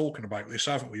 Fortch? We've been talking about this,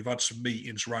 haven't we? We've had some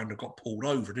meetings around and got pulled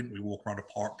over, didn't we? Walk around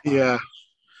a park. Yeah.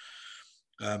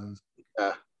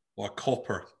 By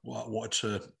Copper wanted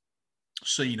to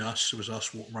seen us. It was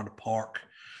us walking around the park.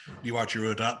 You had your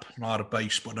hood up, and I had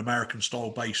an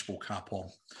American-style baseball cap on.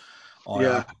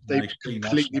 They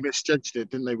completely misjudged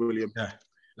it, didn't they, William? Yeah.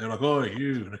 They're like, oh,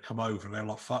 you're going to come over. And they're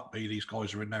like, fuck me, these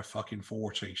guys are in their fucking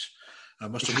 40s. They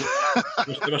must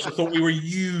have thought we were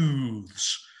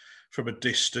youths from a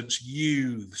distance,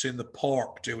 youths in the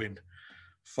park doing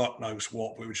fuck knows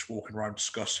what. We were just walking around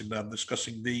discussing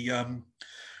the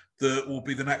will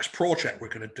be the next project we're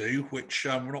going to do, which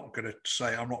we're not going to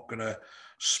say. I'm not going to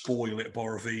spoil it by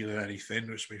revealing anything,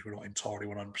 which means we're not entirely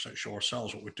 100% sure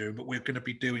ourselves what we're doing, but we're going to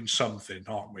be doing something,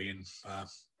 aren't we?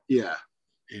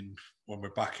 When we're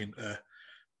back into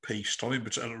peacetime,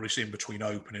 at least in between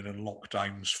opening and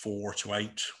lockdowns 4 to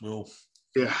 8, we'll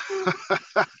be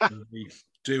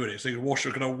doing it. So we're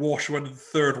going to wash when the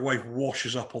third wave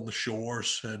washes up on the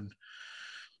shores, and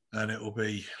it will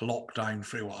be lockdown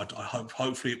free. Well, I hope,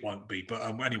 hopefully it won't be. But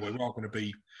anyway, we are going to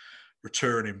be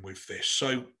returning with this.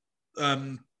 So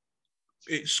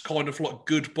it's kind of like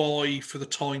goodbye for the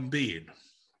time being.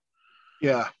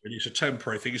 Yeah. And it's a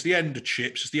temporary thing. It's the end of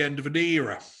Chips. It's the end of an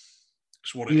era.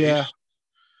 That's what it is.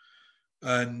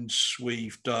 And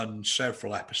we've done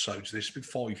several episodes. This has been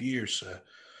 5 years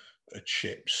at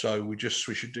Chips. So we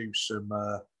should do some.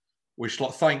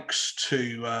 Thanks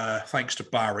to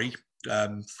Barry.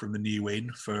 From the New Inn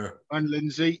and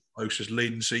Lindsay. Hostess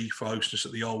Lindsay for hosting us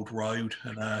at the Old Road,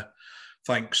 and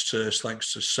thanks to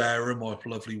Sarah, my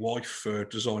lovely wife, for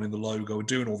designing the logo and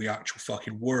doing all the actual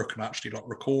fucking work and actually like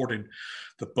recording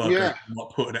the bugger, like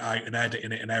putting it out and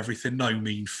editing it and everything. No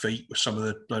mean feat with some of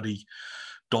the bloody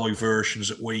diversions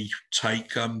that we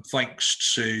take.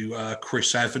 Thanks to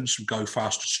Chris Evans from Go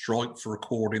Faster Stripe for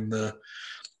recording the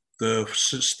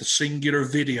singular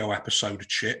video episode of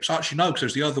Chips. Actually, no, because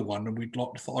there's the other one, and I'd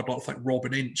like to thank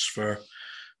Robin Ince for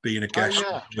being a guest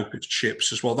on It's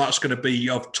Chips as well. That's going to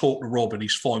be. I've talked to Robin;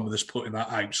 he's fine with us putting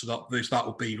that out. So that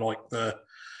will be like the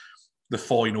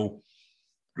final.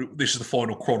 This is the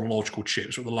final chronological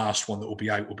Chips, but the last one that will be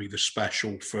out will be the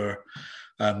special for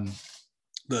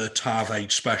the Tav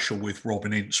Aid special with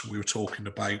Robin Ince we were talking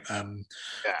about.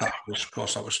 That was, of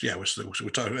course, it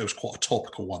was quite a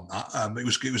topical one. That it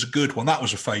was a good one. That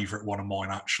was a favourite one of mine,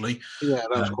 actually. Yeah,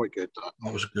 that was quite good.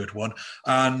 That was a good one.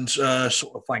 And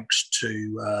sort of thanks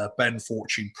to Ben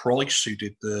Fortune Price, who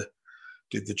did the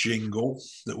jingle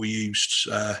that we used.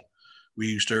 We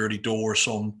used early doors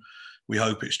on. We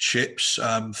hope it's Chips.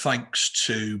 Thanks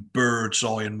to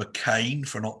Birdseye and McCain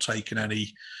for not taking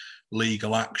any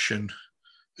legal action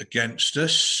against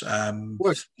us.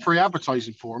 Well, it's free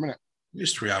advertising for them, isn't it?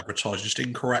 It's free advertising, just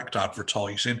incorrect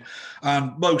advertising.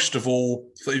 And most of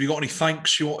all, have you got any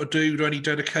thanks you want to do? Any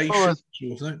dedication? Thanks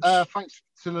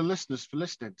to the listeners for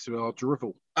listening to our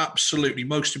drivel. Absolutely.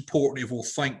 Most importantly of all,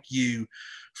 thank you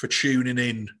for tuning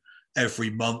in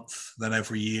every month, then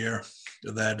every year,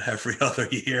 and then every other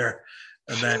year,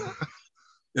 and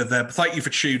then thank you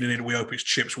for tuning in. We hope it's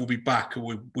Chips. We'll be back,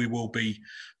 and we will be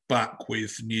back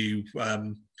with new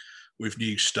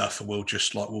stuff, and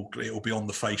it'll be on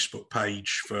the Facebook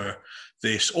page for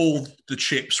this. All the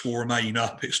Chips will remain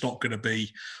up. It's not going to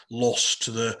be lost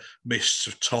to the mists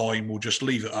of time. We'll just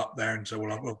leave it up there, and so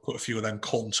we'll put a few of them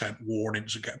content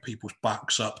warnings and get people's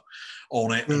backs up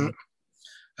on it.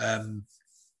 And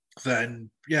then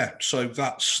so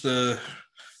that's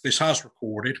this has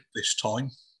recorded this time.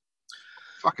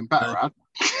 Fucking better, Ad.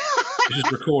 This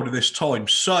is recorded this time.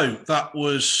 So that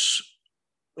was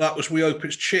We Hope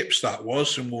It's Chips, that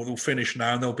was, and we'll finish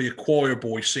now, and there'll be a choir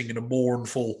boy singing a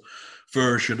mournful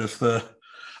version of the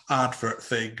advert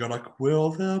thing. Go like,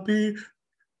 will there be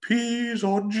peas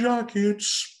on jacket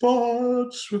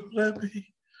spots? Will there be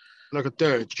like a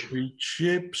dirge?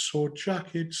 Chips or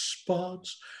jacket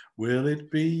spots? Will it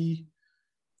be?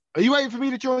 Are you waiting for me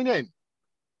to join in?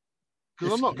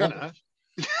 Because I'm not gonna.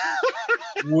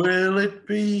 Will it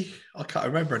be? I can't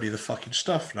remember any of the fucking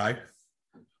stuff now.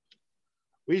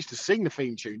 We used to sing the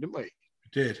theme tune, didn't we? We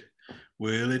did.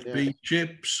 Will it be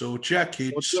chips or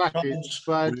jacket spots?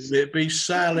 Will it be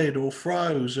salad or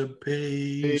frozen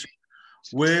peas?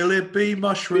 Will it be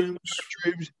mushrooms?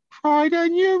 Fried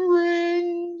onion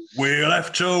rings. We'll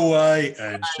have to wait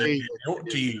and see. What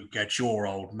do you get your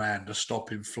old man to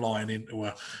stop him flying into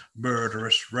a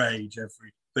murderous rage every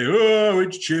day? Oh,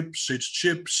 it's Chips, it's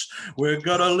Chips. We're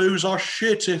gonna lose our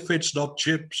shit if it's not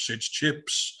Chips, it's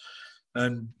Chips.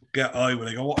 And get over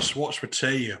there. Go, what's for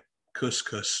tea?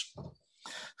 Couscous.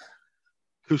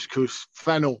 Couscous.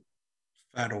 Fennel.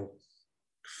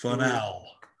 Fennel.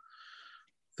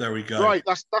 There we go. Right,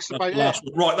 that's about it.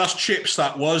 Right, that's Chips,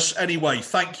 that was. Anyway,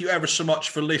 thank you ever so much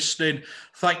for listening.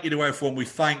 Thank you to everyone we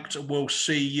thanked. We'll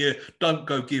see you. Don't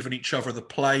go giving each other the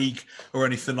plague or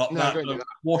anything like that. Don't do that.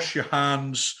 Wash your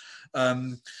hands.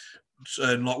 And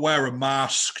wear a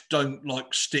mask. Don't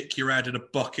stick your head in a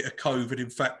bucket of COVID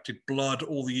infected blood.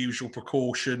 All the usual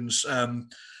precautions.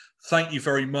 Thank you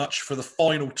very much for the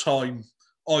final time.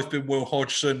 I've been Will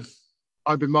Hodgson.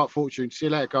 I've been Mark Fortune. See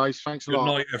you later, guys. Thanks a lot.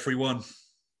 Good night, everyone.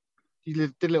 You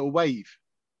did a little wave.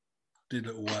 Here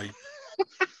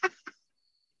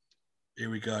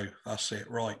we go. That's it.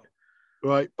 Right.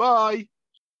 Bye.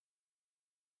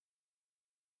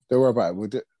 Don't worry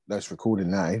about it. That's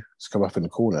recording now. It's come up in the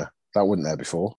corner. That wasn't there before.